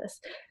behind this,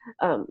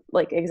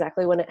 like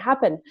exactly when it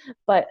happened.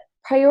 But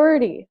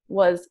priority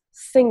was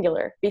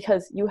singular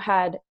because you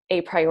had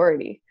a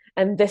priority.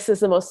 And this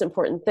is the most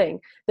important thing.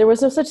 There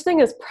was no such thing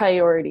as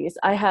priorities.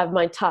 I have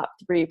my top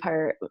 3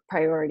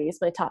 priorities,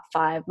 my top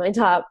 5, my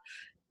top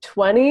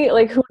 20,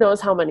 like who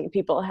knows how many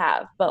people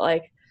have. But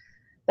like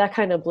that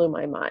kind of blew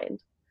my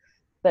mind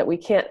that we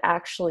can't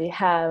actually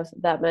have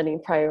that many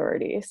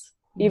priorities,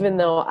 even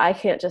though I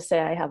can't just say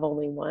I have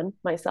only one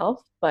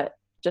myself, but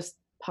just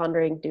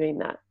pondering doing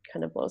that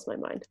kind of blows my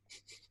mind.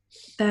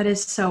 That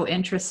is so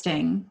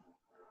interesting.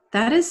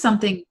 That is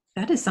something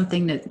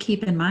to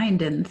keep in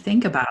mind and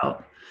think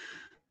about.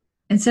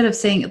 Instead of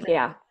saying,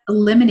 Yeah.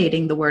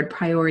 eliminating the word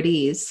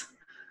priorities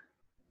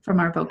from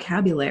our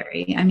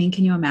vocabulary. I mean,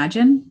 can you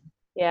imagine?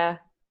 Yeah.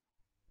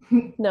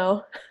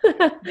 No.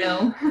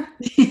 No.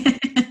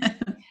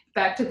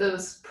 Back to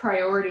those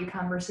priority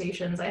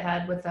conversations I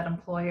had with that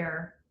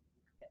employer.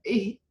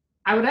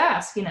 I would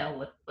ask,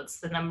 what's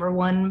the number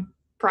one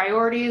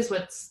priorities?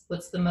 What's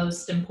the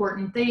most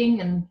important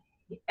thing? And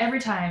every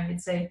time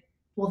he'd say,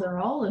 well, they're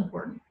all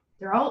important.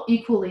 They're all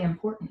equally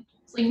important.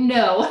 It's like,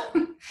 no,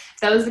 if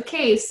that was the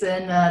case,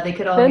 then they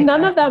could all then be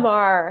none of them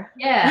are.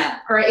 Yeah,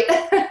 right.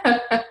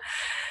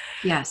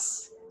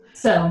 Yes.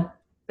 So,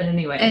 but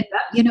anyway.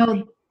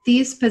 And,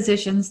 these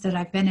positions that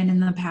I've been in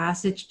the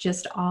past, it's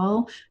just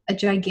all a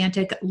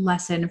gigantic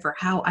lesson for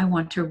how I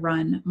want to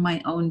run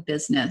my own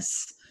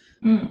business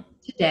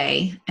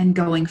today and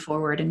going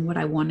forward, and what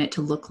I want it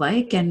to look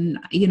like. And,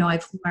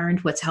 I've learned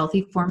what's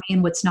healthy for me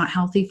and what's not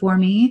healthy for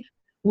me,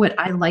 what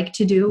I like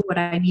to do, what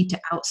I need to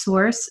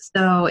outsource.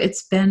 So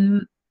it's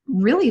been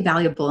really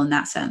valuable in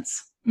that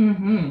sense.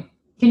 Mm-hmm.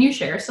 Can you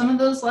share some of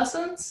those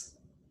lessons?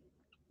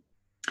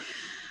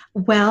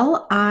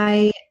 Well,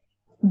 I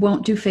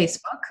won't do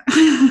Facebook.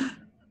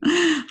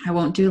 I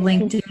won't do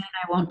LinkedIn.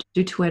 I won't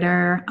do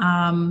Twitter.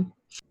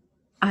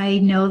 I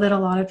know that a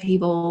lot of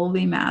people will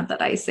be mad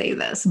that I say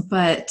this,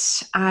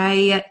 but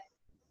I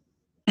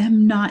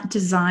am not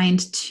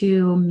designed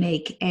to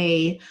make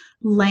a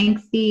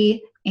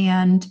lengthy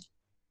and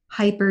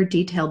hyper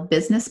detailed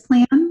business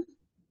plan,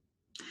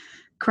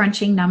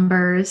 crunching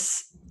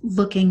numbers,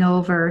 looking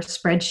over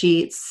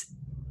spreadsheets,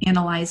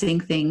 analyzing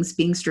things,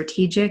 being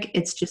strategic.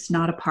 It's just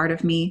not a part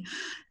of me.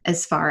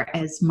 As far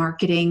as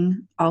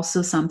marketing,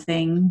 also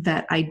something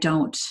that I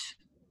don't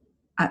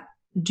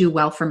do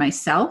well for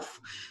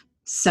myself.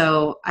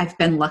 So I've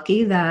been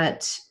lucky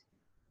that,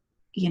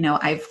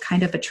 I've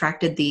kind of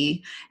attracted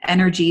the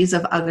energies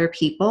of other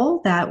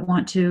people that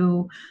want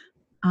to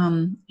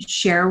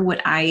share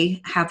what I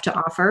have to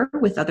offer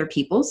with other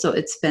people. So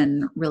it's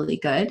been really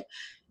good.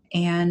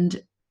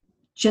 And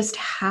just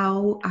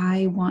how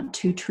I want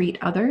to treat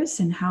others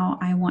and how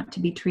I want to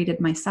be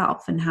treated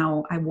myself and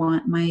how I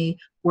want my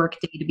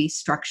workday to be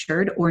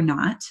structured or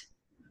not.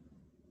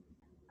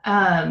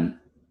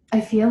 I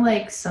feel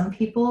like some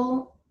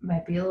people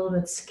might be a little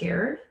bit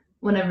scared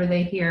whenever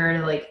they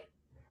hear, like,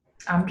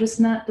 I'm just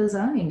not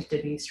designed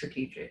to be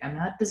strategic. I'm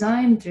not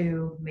designed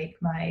to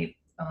make my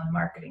own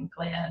marketing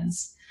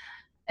plans.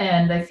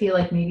 And I feel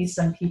like maybe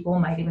some people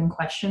might even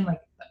question,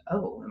 like,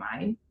 oh,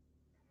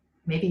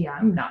 maybe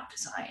I'm not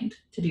designed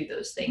to do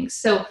those things.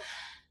 So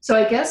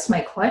I guess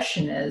my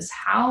question is,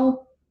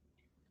 how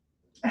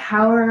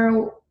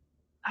are,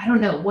 I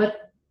don't know, what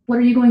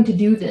are you going to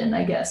do then,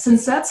 I guess,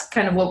 since that's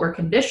kind of what we're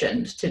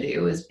conditioned to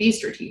do, is be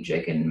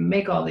strategic and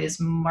make all these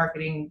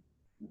marketing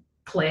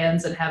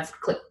plans and have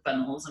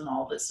ClickFunnels and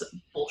all this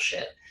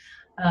bullshit.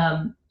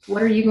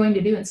 What are you going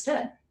to do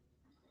instead?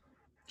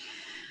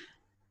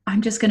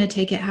 I'm just going to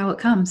take it how it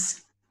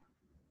comes.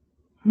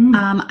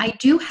 I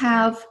do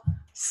have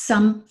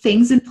some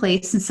things in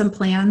place and some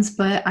plans,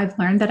 but I've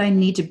learned that I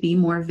need to be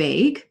more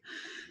vague.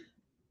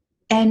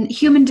 And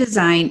human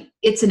design,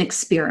 it's an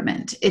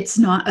experiment. It's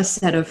not a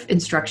set of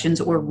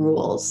instructions or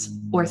rules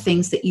or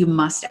things that you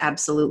must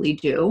absolutely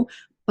do.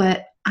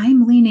 But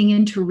I'm leaning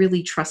into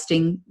really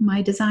trusting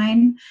my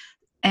design.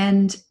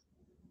 And,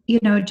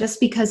 just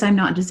because I'm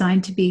not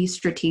designed to be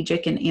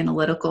strategic and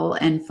analytical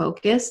and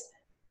focused,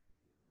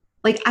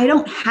 like, I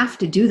don't have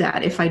to do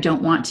that if I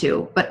don't want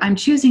to, but I'm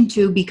choosing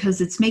to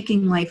because it's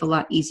making life a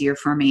lot easier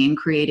for me and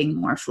creating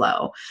more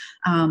flow.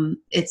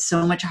 It's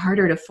so much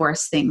harder to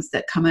force things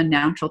that come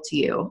unnatural to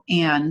you.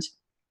 And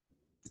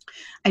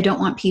I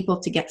don't want people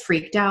to get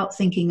freaked out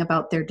thinking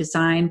about their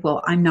design.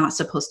 Well, I'm not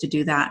supposed to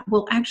do that.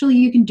 Well, actually,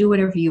 you can do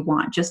whatever you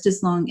want, just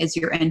as long as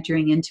you're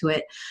entering into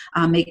it,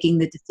 making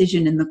the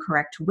decision in the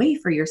correct way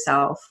for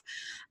yourself.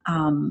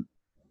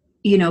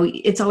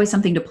 It's always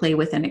something to play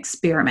with and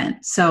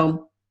experiment.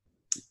 So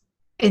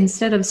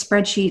instead of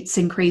spreadsheets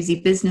and crazy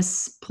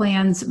business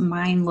plans,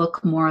 mine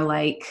look more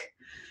like,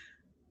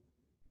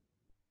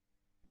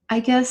 I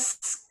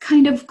guess,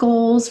 kind of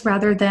goals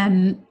rather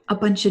than a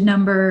bunch of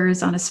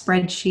numbers on a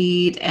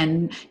spreadsheet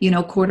and,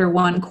 quarter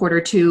 1,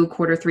 quarter 2,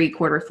 quarter 3,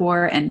 quarter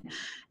 4,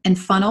 and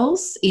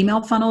funnels,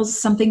 email funnels,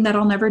 something that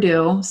I'll never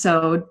do.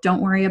 So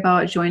don't worry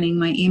about joining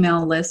my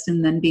email list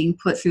and then being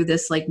put through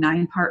this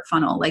 9-part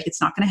funnel.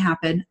 It's not going to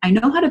happen. I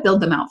know how to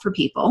build them out for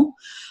people.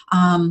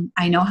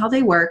 I know how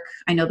they work.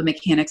 I know the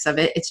mechanics of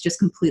it. It's just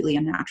completely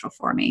unnatural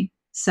for me.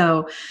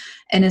 So,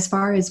 and as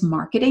far as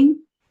marketing,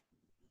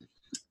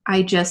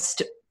 I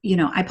just,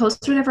 I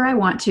post whatever I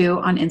want to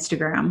on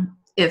Instagram.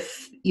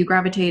 If you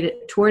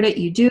gravitate toward it,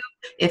 you do.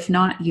 If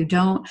not, you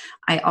don't.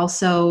 I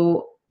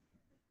also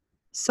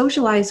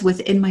socialize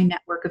within my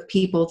network of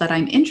people that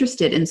I'm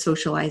interested in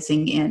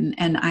socializing in.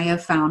 And I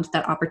have found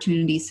that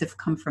opportunities have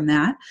come from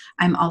that.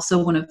 I'm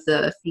also one of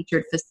the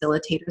featured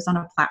facilitators on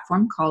a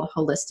platform called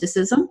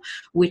Holisticism,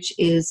 which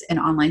is an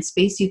online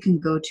space you can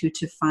go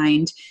to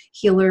find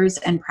healers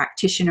and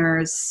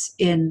practitioners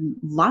in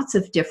lots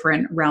of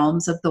different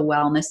realms of the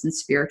wellness and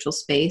spiritual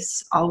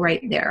space, all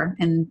right there.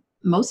 And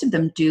most of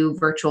them do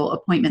virtual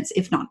appointments,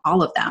 if not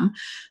all of them.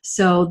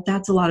 So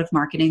that's a lot of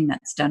marketing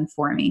that's done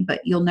for me,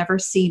 but you'll never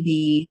see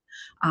me,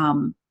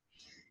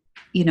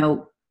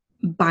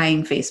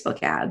 buying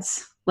Facebook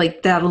ads.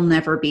 Like that'll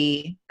never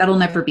be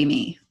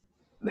me.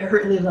 I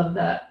really love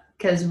that,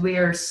 because we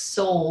are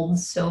sold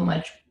so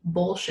much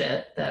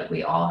bullshit that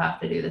we all have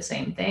to do the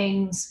same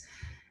things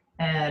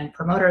and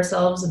promote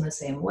ourselves in the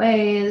same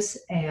ways.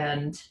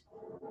 And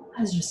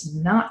that's just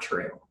not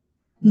true.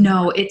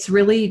 No, it's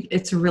really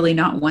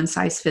not one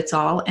size fits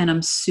all. And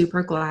I'm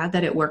super glad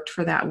that it worked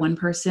for that one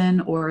person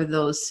or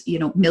those,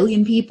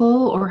 million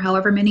people or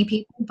however many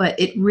people, but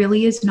it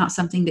really is not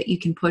something that you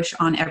can push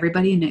on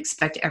everybody and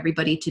expect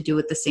everybody to do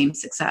with the same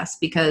success,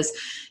 because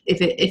if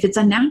it's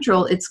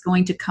unnatural, it's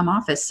going to come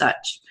off as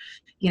such.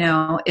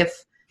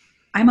 If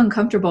I'm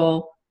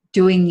uncomfortable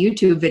doing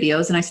YouTube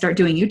videos and I start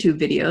doing YouTube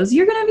videos,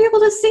 you're going to be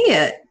able to see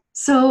it.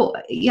 So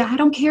yeah, I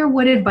don't care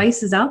what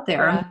advice is out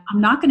there. Yeah.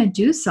 I'm not going to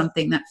do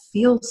something that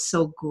feels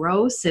so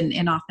gross and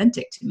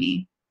inauthentic to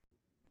me.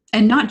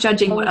 And not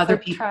judging what other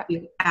people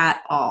do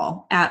at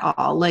all.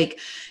 Like,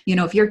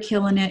 if you're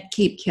killing it,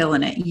 keep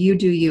killing it. You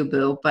do you,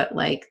 boo. But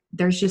like,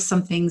 there's just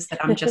some things that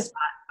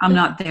I'm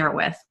not there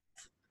with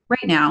right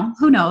now.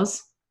 Who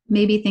knows?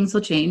 Maybe things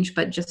will change,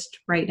 but just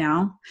right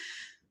now,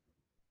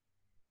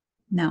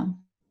 no.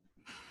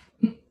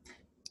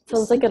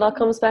 Sounds like it all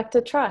comes back to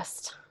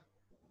trust.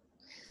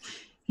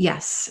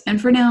 Yes.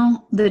 And for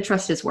now, the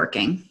trust is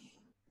working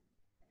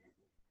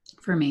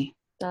for me.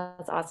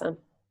 That's awesome.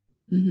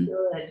 Mm-hmm.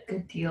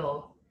 Good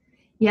deal.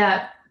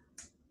 Yeah.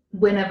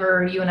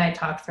 Whenever you and I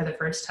talked for the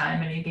first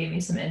time and you gave me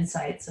some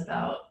insights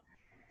about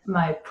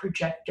my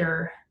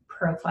projector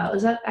profile,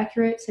 is that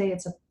accurate? Say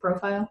it's a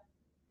profile?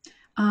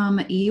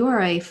 You are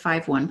a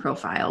 5-1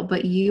 profile,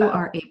 but you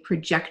are a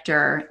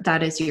projector.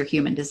 That is your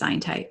human design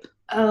type.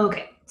 Oh,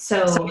 okay.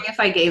 So sorry if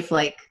I gave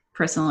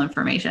personal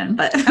information,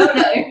 but oh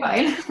no, you're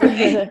fine.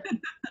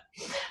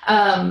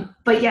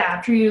 But yeah,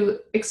 after you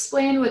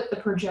explain what the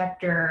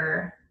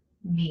projector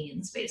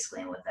means,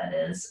 basically, and what that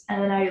is,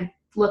 and then I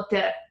looked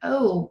at,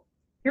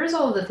 here's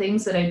all the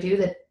things that I do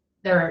that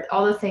there are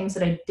all the things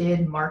that I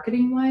did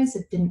marketing wise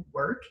that didn't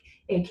work,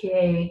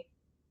 aka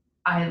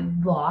I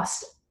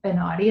lost an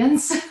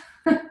audience.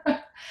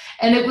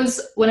 And it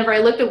was whenever I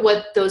looked at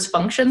what those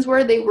functions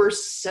were, they were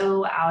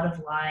so out of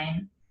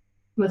line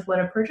with what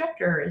a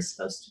projector is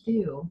supposed to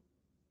do.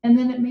 And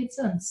then it made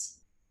sense.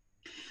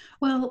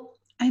 Well,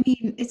 I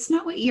mean, it's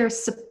not what you're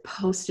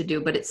supposed to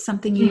do, but it's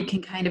something you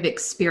can kind of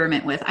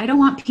experiment with. I don't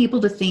want people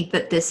to think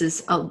that this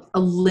is a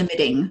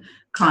limiting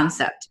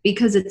concept,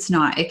 because it's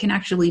not. It can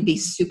actually be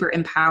super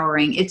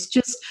empowering. It's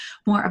just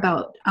more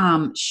about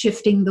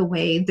shifting the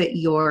way that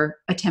you're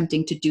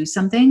attempting to do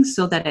something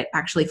so that it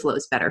actually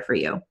flows better for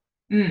you.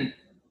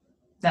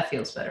 That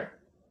feels better.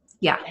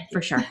 Yeah,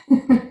 for sure.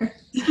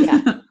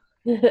 Yeah.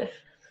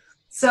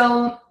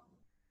 So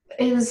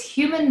is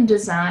human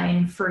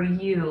design for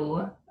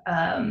you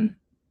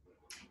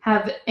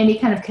have any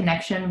kind of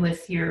connection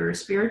with your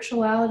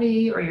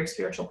spirituality or your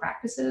spiritual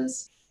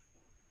practices?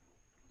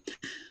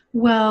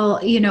 Well,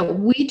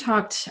 we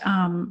talked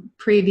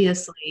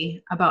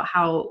previously about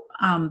how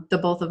the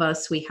both of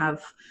us, we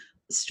have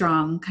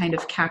strong kind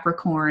of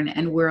Capricorn,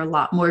 and we're a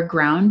lot more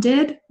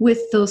grounded with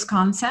those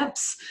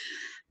concepts.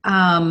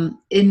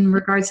 In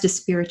regards to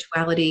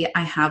spirituality,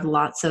 I have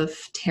lots of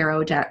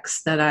tarot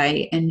decks that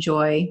I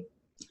enjoy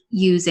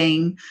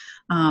using.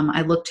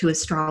 I look to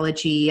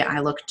astrology. I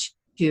like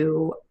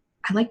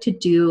to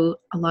do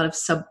a lot of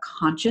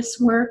subconscious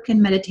work and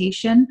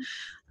meditation.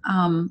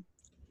 I'm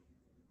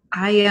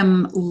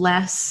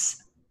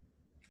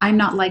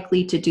not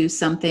likely to do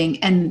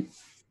something, and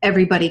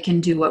everybody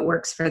can do what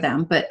works for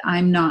them, but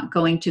I'm not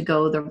going to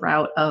go the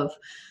route of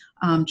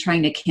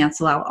trying to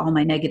cancel out all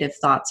my negative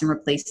thoughts and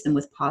replace them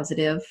with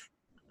positive,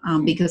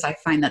 because I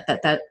find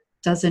that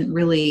doesn't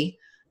really,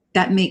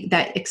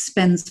 that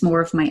expends more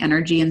of my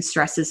energy and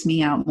stresses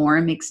me out more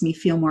and makes me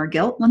feel more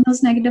guilt when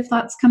those negative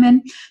thoughts come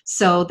in.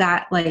 So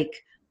that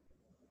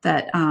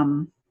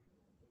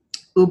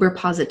uber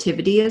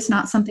positivity is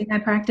not something I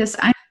practice.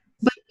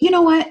 But you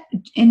know what?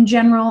 In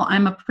general,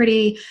 I'm a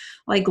pretty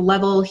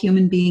level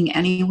human being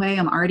anyway.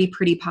 I'm already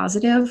pretty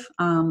positive.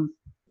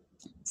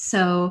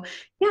 So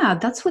yeah,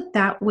 that's what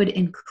that would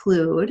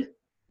include.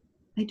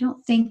 I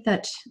don't think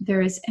that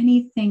there is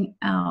anything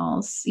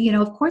else.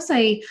 Of course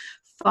I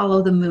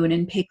follow the moon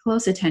and pay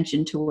close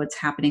attention to what's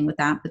happening with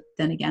that. But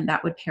then again,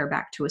 that would pair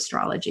back to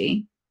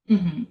astrology.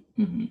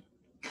 Mm-hmm.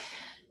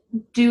 Mm-hmm.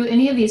 Do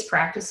any of these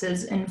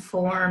practices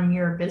inform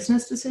your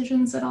business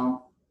decisions at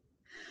all?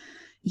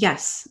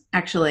 Yes,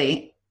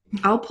 actually.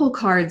 I'll pull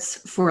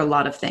cards for a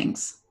lot of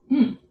things.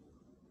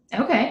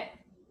 Okay.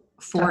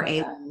 for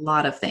a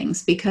lot of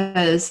things,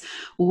 because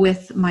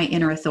with my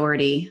inner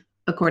authority,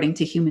 according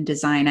to human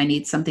design, I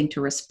need something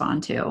to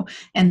respond to,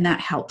 and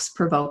that helps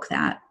provoke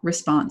that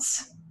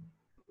response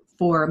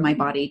for my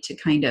body to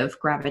kind of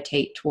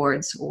gravitate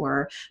towards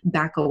or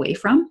back away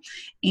from.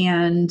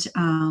 And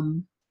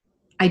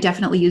I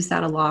definitely use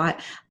that a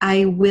lot.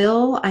 I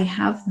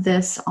have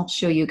this, I'll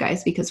show you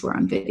guys because we're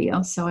on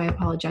video, so I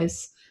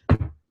apologize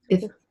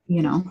if,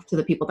 to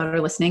the people that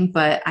are listening,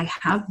 but I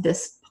have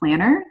this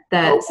planner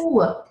that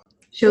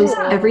shows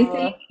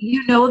everything.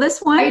 You know this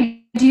one?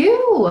 I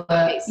do.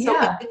 Okay,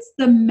 so it's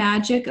the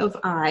Magic of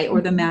I, or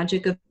the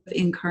Magic of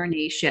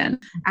Incarnation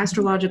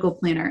astrological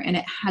planner, and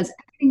it has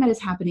everything that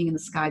is happening in the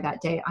sky that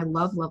day. I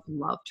love, love,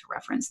 love to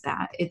reference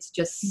that. It's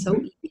just so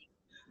easy.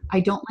 I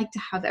don't like to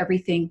have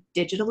everything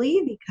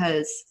digitally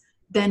because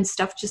then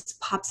stuff just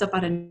pops up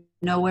out of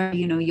nowhere.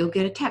 You'll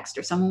get a text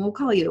or someone will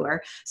call you,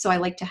 so I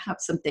like to have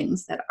some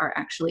things that are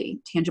actually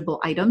tangible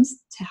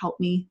items to help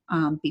me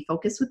be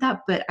focused with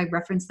that. But I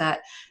reference that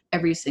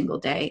every single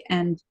day,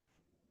 and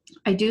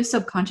I do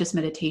subconscious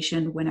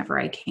meditation whenever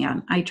I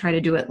can. I try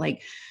to do it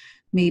like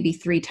maybe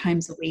 3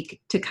 times a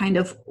week to kind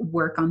of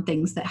work on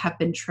things that have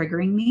been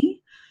triggering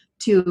me,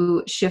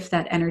 to shift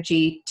that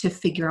energy, to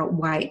figure out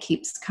why it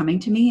keeps coming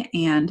to me.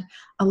 And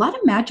a lot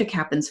of magic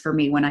happens for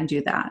me when I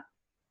do that.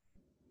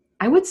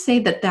 I would say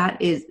that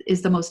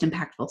is the most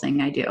impactful thing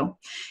I do.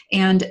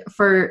 And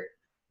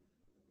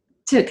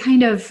to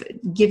kind of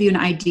give you an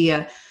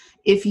idea,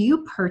 if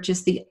you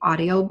purchase the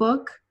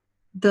audiobook,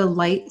 The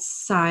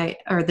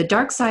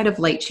Dark Side of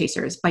Light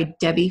Chasers by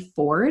Debbie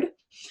Ford,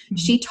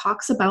 she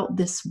talks about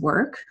this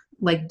work,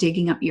 like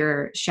digging up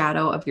your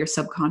shadow of your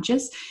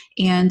subconscious.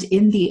 And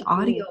in the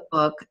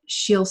audiobook,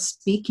 she'll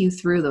speak you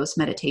through those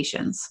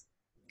meditations.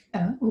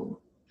 Oh.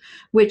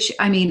 Which,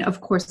 I mean, of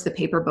course, the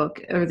paper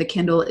book or the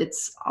Kindle,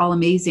 it's all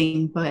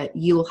amazing, but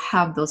you'll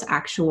have those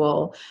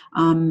actual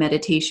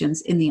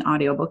meditations in the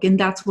audiobook. And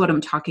that's what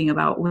I'm talking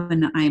about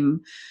when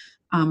I'm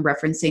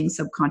referencing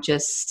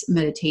subconscious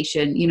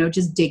meditation,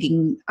 just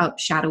digging up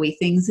shadowy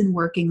things and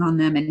working on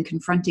them and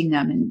confronting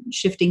them and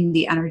shifting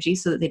the energy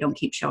so that they don't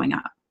keep showing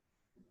up.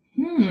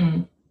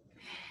 Can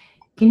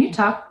you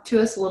talk to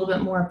us a little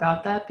bit more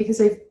about that?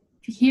 Because I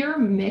hear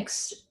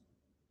mixed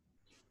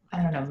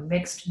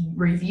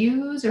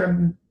reviews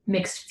or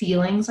mixed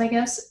feelings, I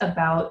guess,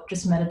 about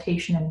just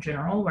meditation in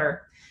general,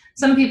 where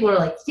some people are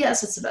like,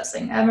 yes, it's the best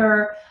thing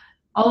ever,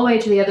 all the way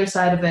to the other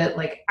side of it,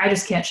 like, I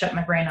just can't shut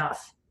my brain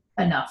off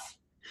enough.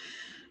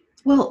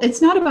 Well, it's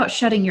not about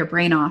shutting your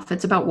brain off.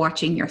 It's about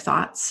watching your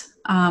thoughts.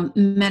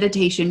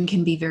 Meditation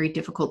can be very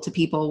difficult to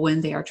people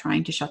when they are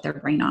trying to shut their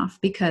brain off,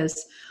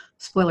 because,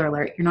 spoiler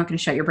alert, you're not going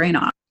to shut your brain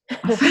off.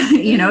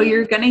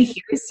 You're going to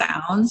hear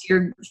sounds,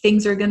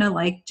 things are going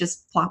to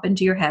just plop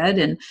into your head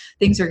and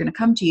things are going to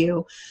come to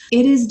you.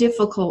 It is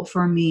difficult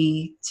for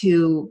me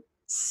to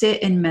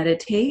sit and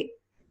meditate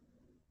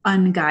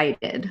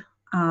unguided.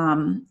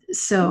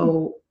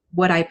 So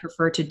what I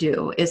prefer to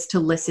do is to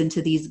listen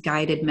to these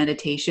guided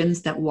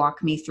meditations that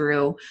walk me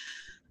through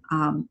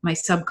my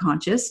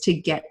subconscious to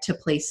get to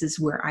places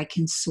where I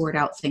can sort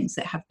out things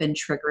that have been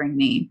triggering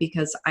me,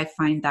 because I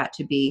find that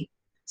to be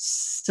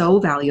so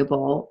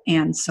valuable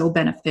and so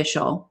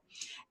beneficial.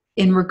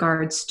 In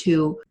regards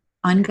to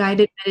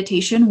unguided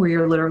meditation, where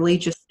you're literally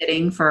just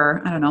sitting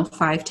for,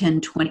 5,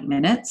 10, 20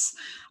 minutes.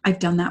 I've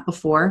done that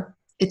before.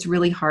 It's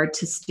really hard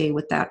to stay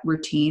with that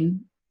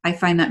routine. I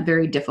find that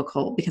very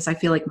difficult because I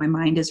feel like my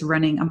mind is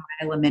running a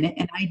mile a minute,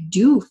 and I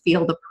do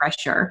feel the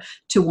pressure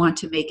to want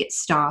to make it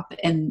stop.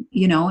 And,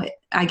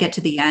 I get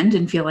to the end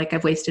and feel like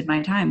I've wasted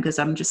my time because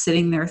I'm just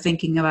sitting there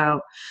thinking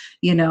about,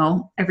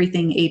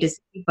 everything A to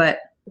Z. But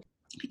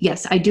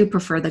yes, I do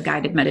prefer the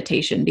guided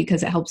meditation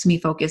because it helps me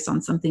focus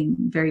on something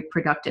very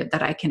productive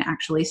that I can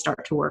actually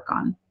start to work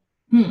on.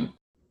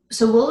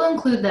 So we'll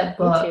include that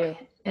book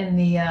in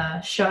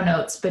the show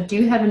notes, but do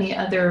you have any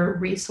other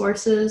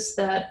resources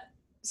that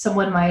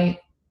someone might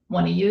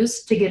want to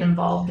use to get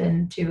involved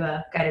into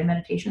guided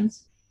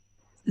meditations?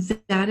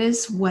 That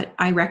is what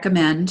I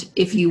recommend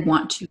if you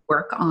want to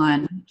work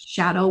on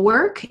shadow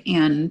work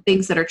and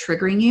things that are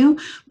triggering you.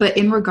 But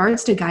in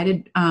regards to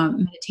guided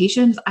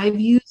meditations, I've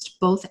used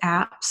both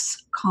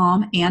apps,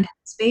 Calm and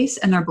Headspace,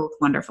 and they're both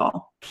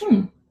wonderful.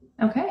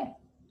 Okay.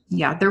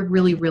 Yeah, they're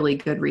really, really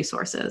good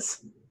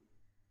resources.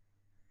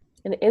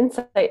 An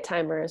Insight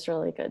Timer is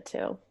really good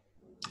too.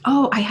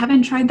 Oh, I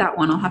haven't tried that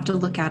one. I'll have to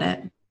look at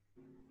it.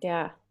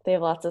 Yeah, they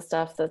have lots of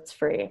stuff that's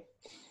free.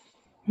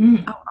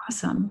 Oh,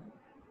 awesome.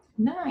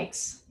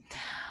 Nice.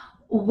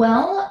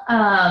 Well,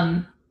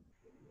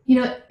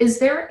 is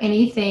there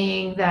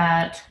anything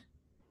that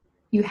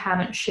you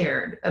haven't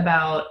shared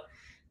about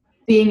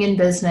being in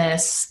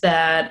business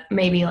that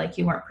maybe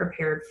you weren't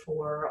prepared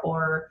for,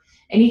 or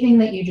anything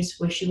that you just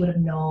wish you would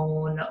have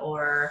known,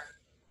 or,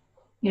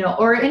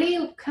 or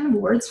any kind of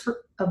words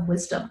of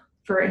wisdom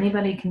for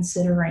anybody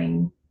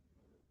considering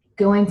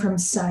going from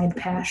side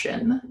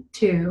passion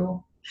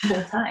to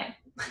full time?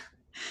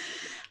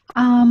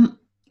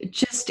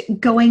 Just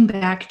going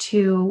back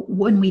to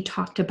when we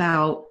talked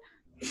about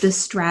the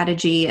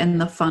strategy and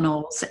the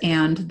funnels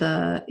and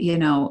the,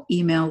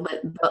 email,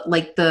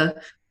 like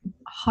the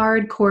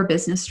hardcore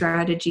business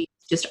strategies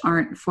just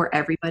aren't for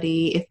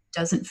everybody. If it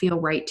doesn't feel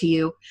right to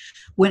you.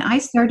 When I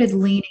started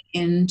leaning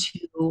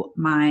into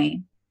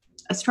my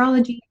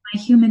astrology,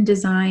 my human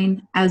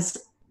design as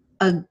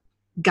a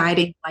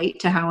guiding light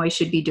to how I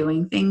should be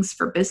doing things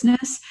for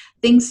business,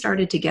 things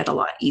started to get a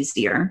lot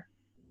easier.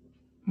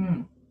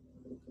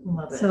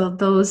 Love it. So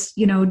those,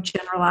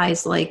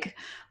 generalized, like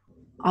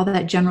all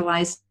that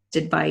generalized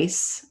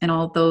advice and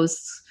all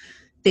those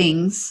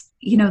things,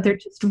 they're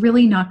just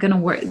really not going to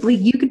work. Like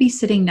you could be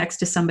sitting next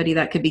to somebody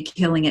that could be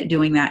killing it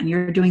doing that, and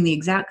you're doing the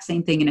exact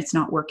same thing and it's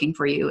not working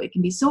for you. It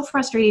can be so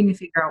frustrating to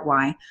figure out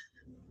why.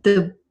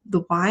 The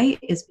why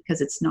is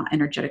because it's not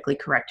energetically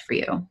correct for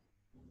you.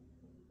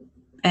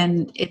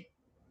 And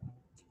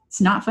it's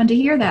not fun to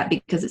hear that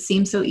because it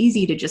seems so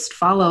easy to just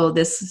follow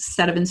this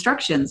set of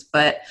instructions.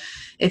 But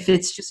if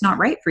it's just not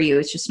right for you,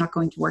 it's just not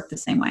going to work the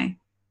same way.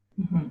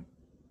 Mm-hmm.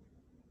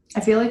 I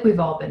feel like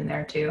we've all been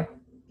there too.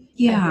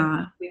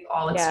 Yeah. We've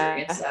all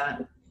experienced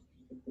that.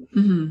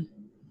 Mm-hmm.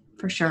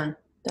 For sure.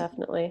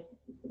 Definitely.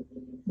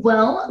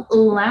 Well,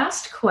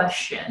 last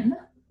question.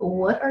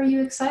 What are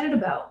you excited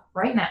about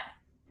right now?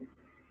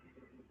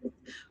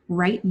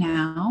 Right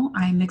now,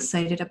 I'm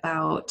excited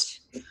about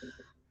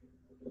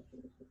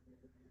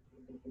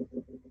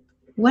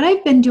what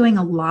I've been doing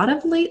a lot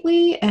of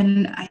lately,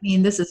 and I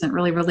mean, this isn't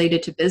really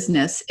related to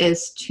business,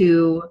 is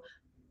to,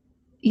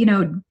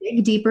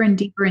 dig deeper and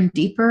deeper and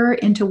deeper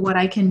into what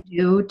I can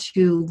do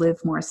to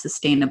live more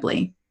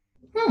sustainably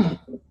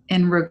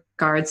in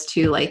regards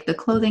to like the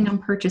clothing I'm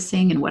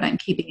purchasing and what I'm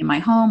keeping in my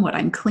home, what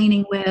I'm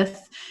cleaning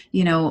with,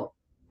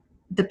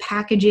 the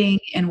packaging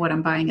and what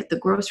I'm buying at the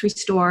grocery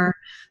store.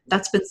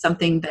 That's been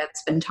something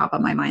that's been top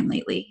of my mind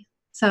lately.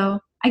 So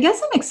I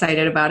guess I'm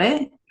excited about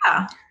it.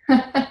 Yeah.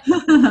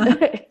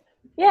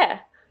 Yeah.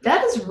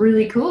 That is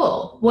really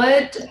cool.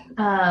 What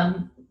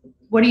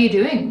are you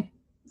doing,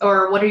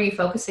 or what are you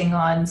focusing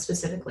on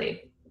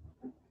specifically?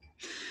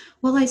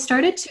 Well, I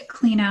started to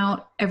clean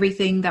out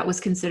everything that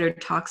was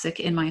considered toxic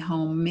in my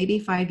home. Maybe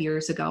 5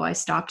 years ago, I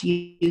stopped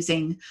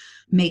using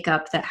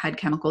makeup that had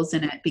chemicals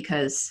in it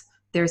because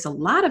there's a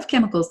lot of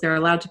chemicals they're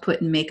allowed to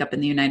put in makeup in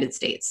the United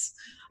States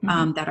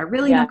that are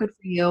really not good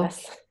for you.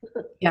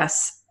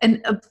 Yes.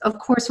 And of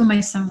course, when my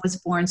son was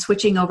born,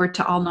 switching over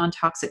to all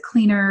non-toxic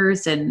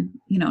cleaners and,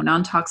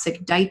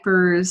 non-toxic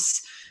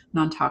diapers,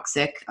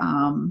 non-toxic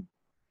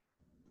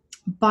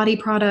body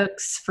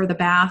products for the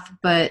bath,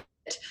 but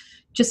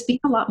just being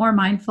a lot more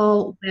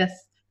mindful with,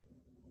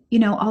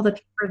 all the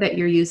paper that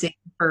you're using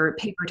for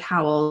paper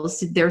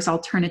towels. There's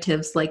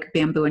alternatives like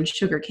bamboo and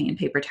sugarcane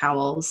paper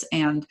towels,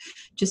 and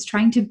just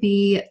trying to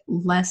be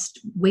less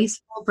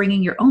wasteful,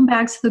 bringing your own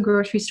bags to the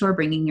grocery store,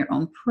 bringing your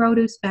own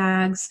produce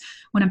bags.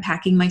 When I'm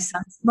packing my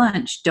son's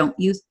lunch, don't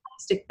use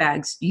plastic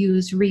bags,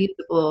 use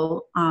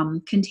reusable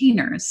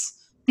containers,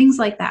 things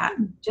like that.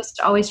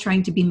 Just always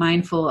trying to be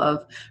mindful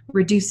of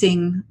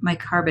reducing my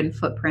carbon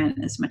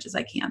footprint as much as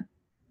I can.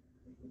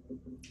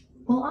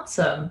 Well,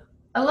 awesome.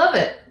 I love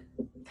it.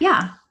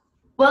 Yeah.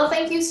 Well,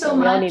 thank you so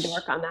much. We all need to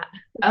work on that.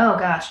 Oh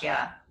gosh,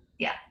 yeah.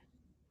 Yeah.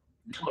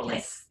 Totally.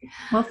 Yes.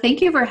 Well,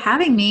 thank you for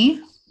having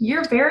me.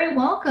 You're very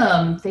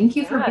welcome. Thank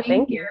you for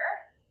being here.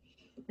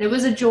 It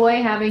was a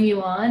joy having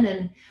you on,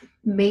 and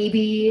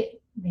maybe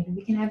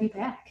we can have you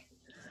back.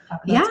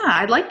 Yeah,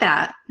 I'd like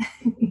that.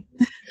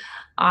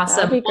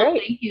 Awesome. That'd be great. Well,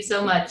 thank you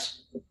so much.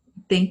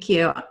 Thank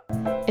you.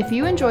 If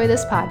you enjoy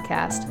this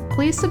podcast,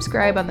 please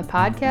subscribe on the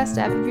podcast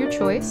app of your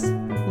choice,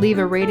 leave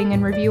a rating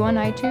and review on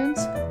iTunes,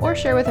 or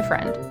share with a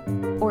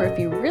friend. Or if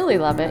you really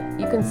love it,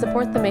 you can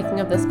support the making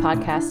of this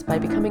podcast by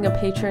becoming a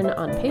patron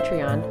on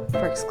Patreon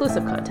for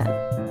exclusive content.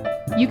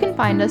 You can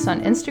find us on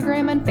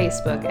Instagram and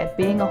Facebook at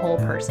Being a Whole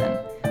Person.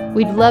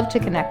 We'd love to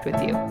connect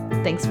with you.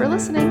 Thanks for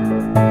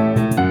listening.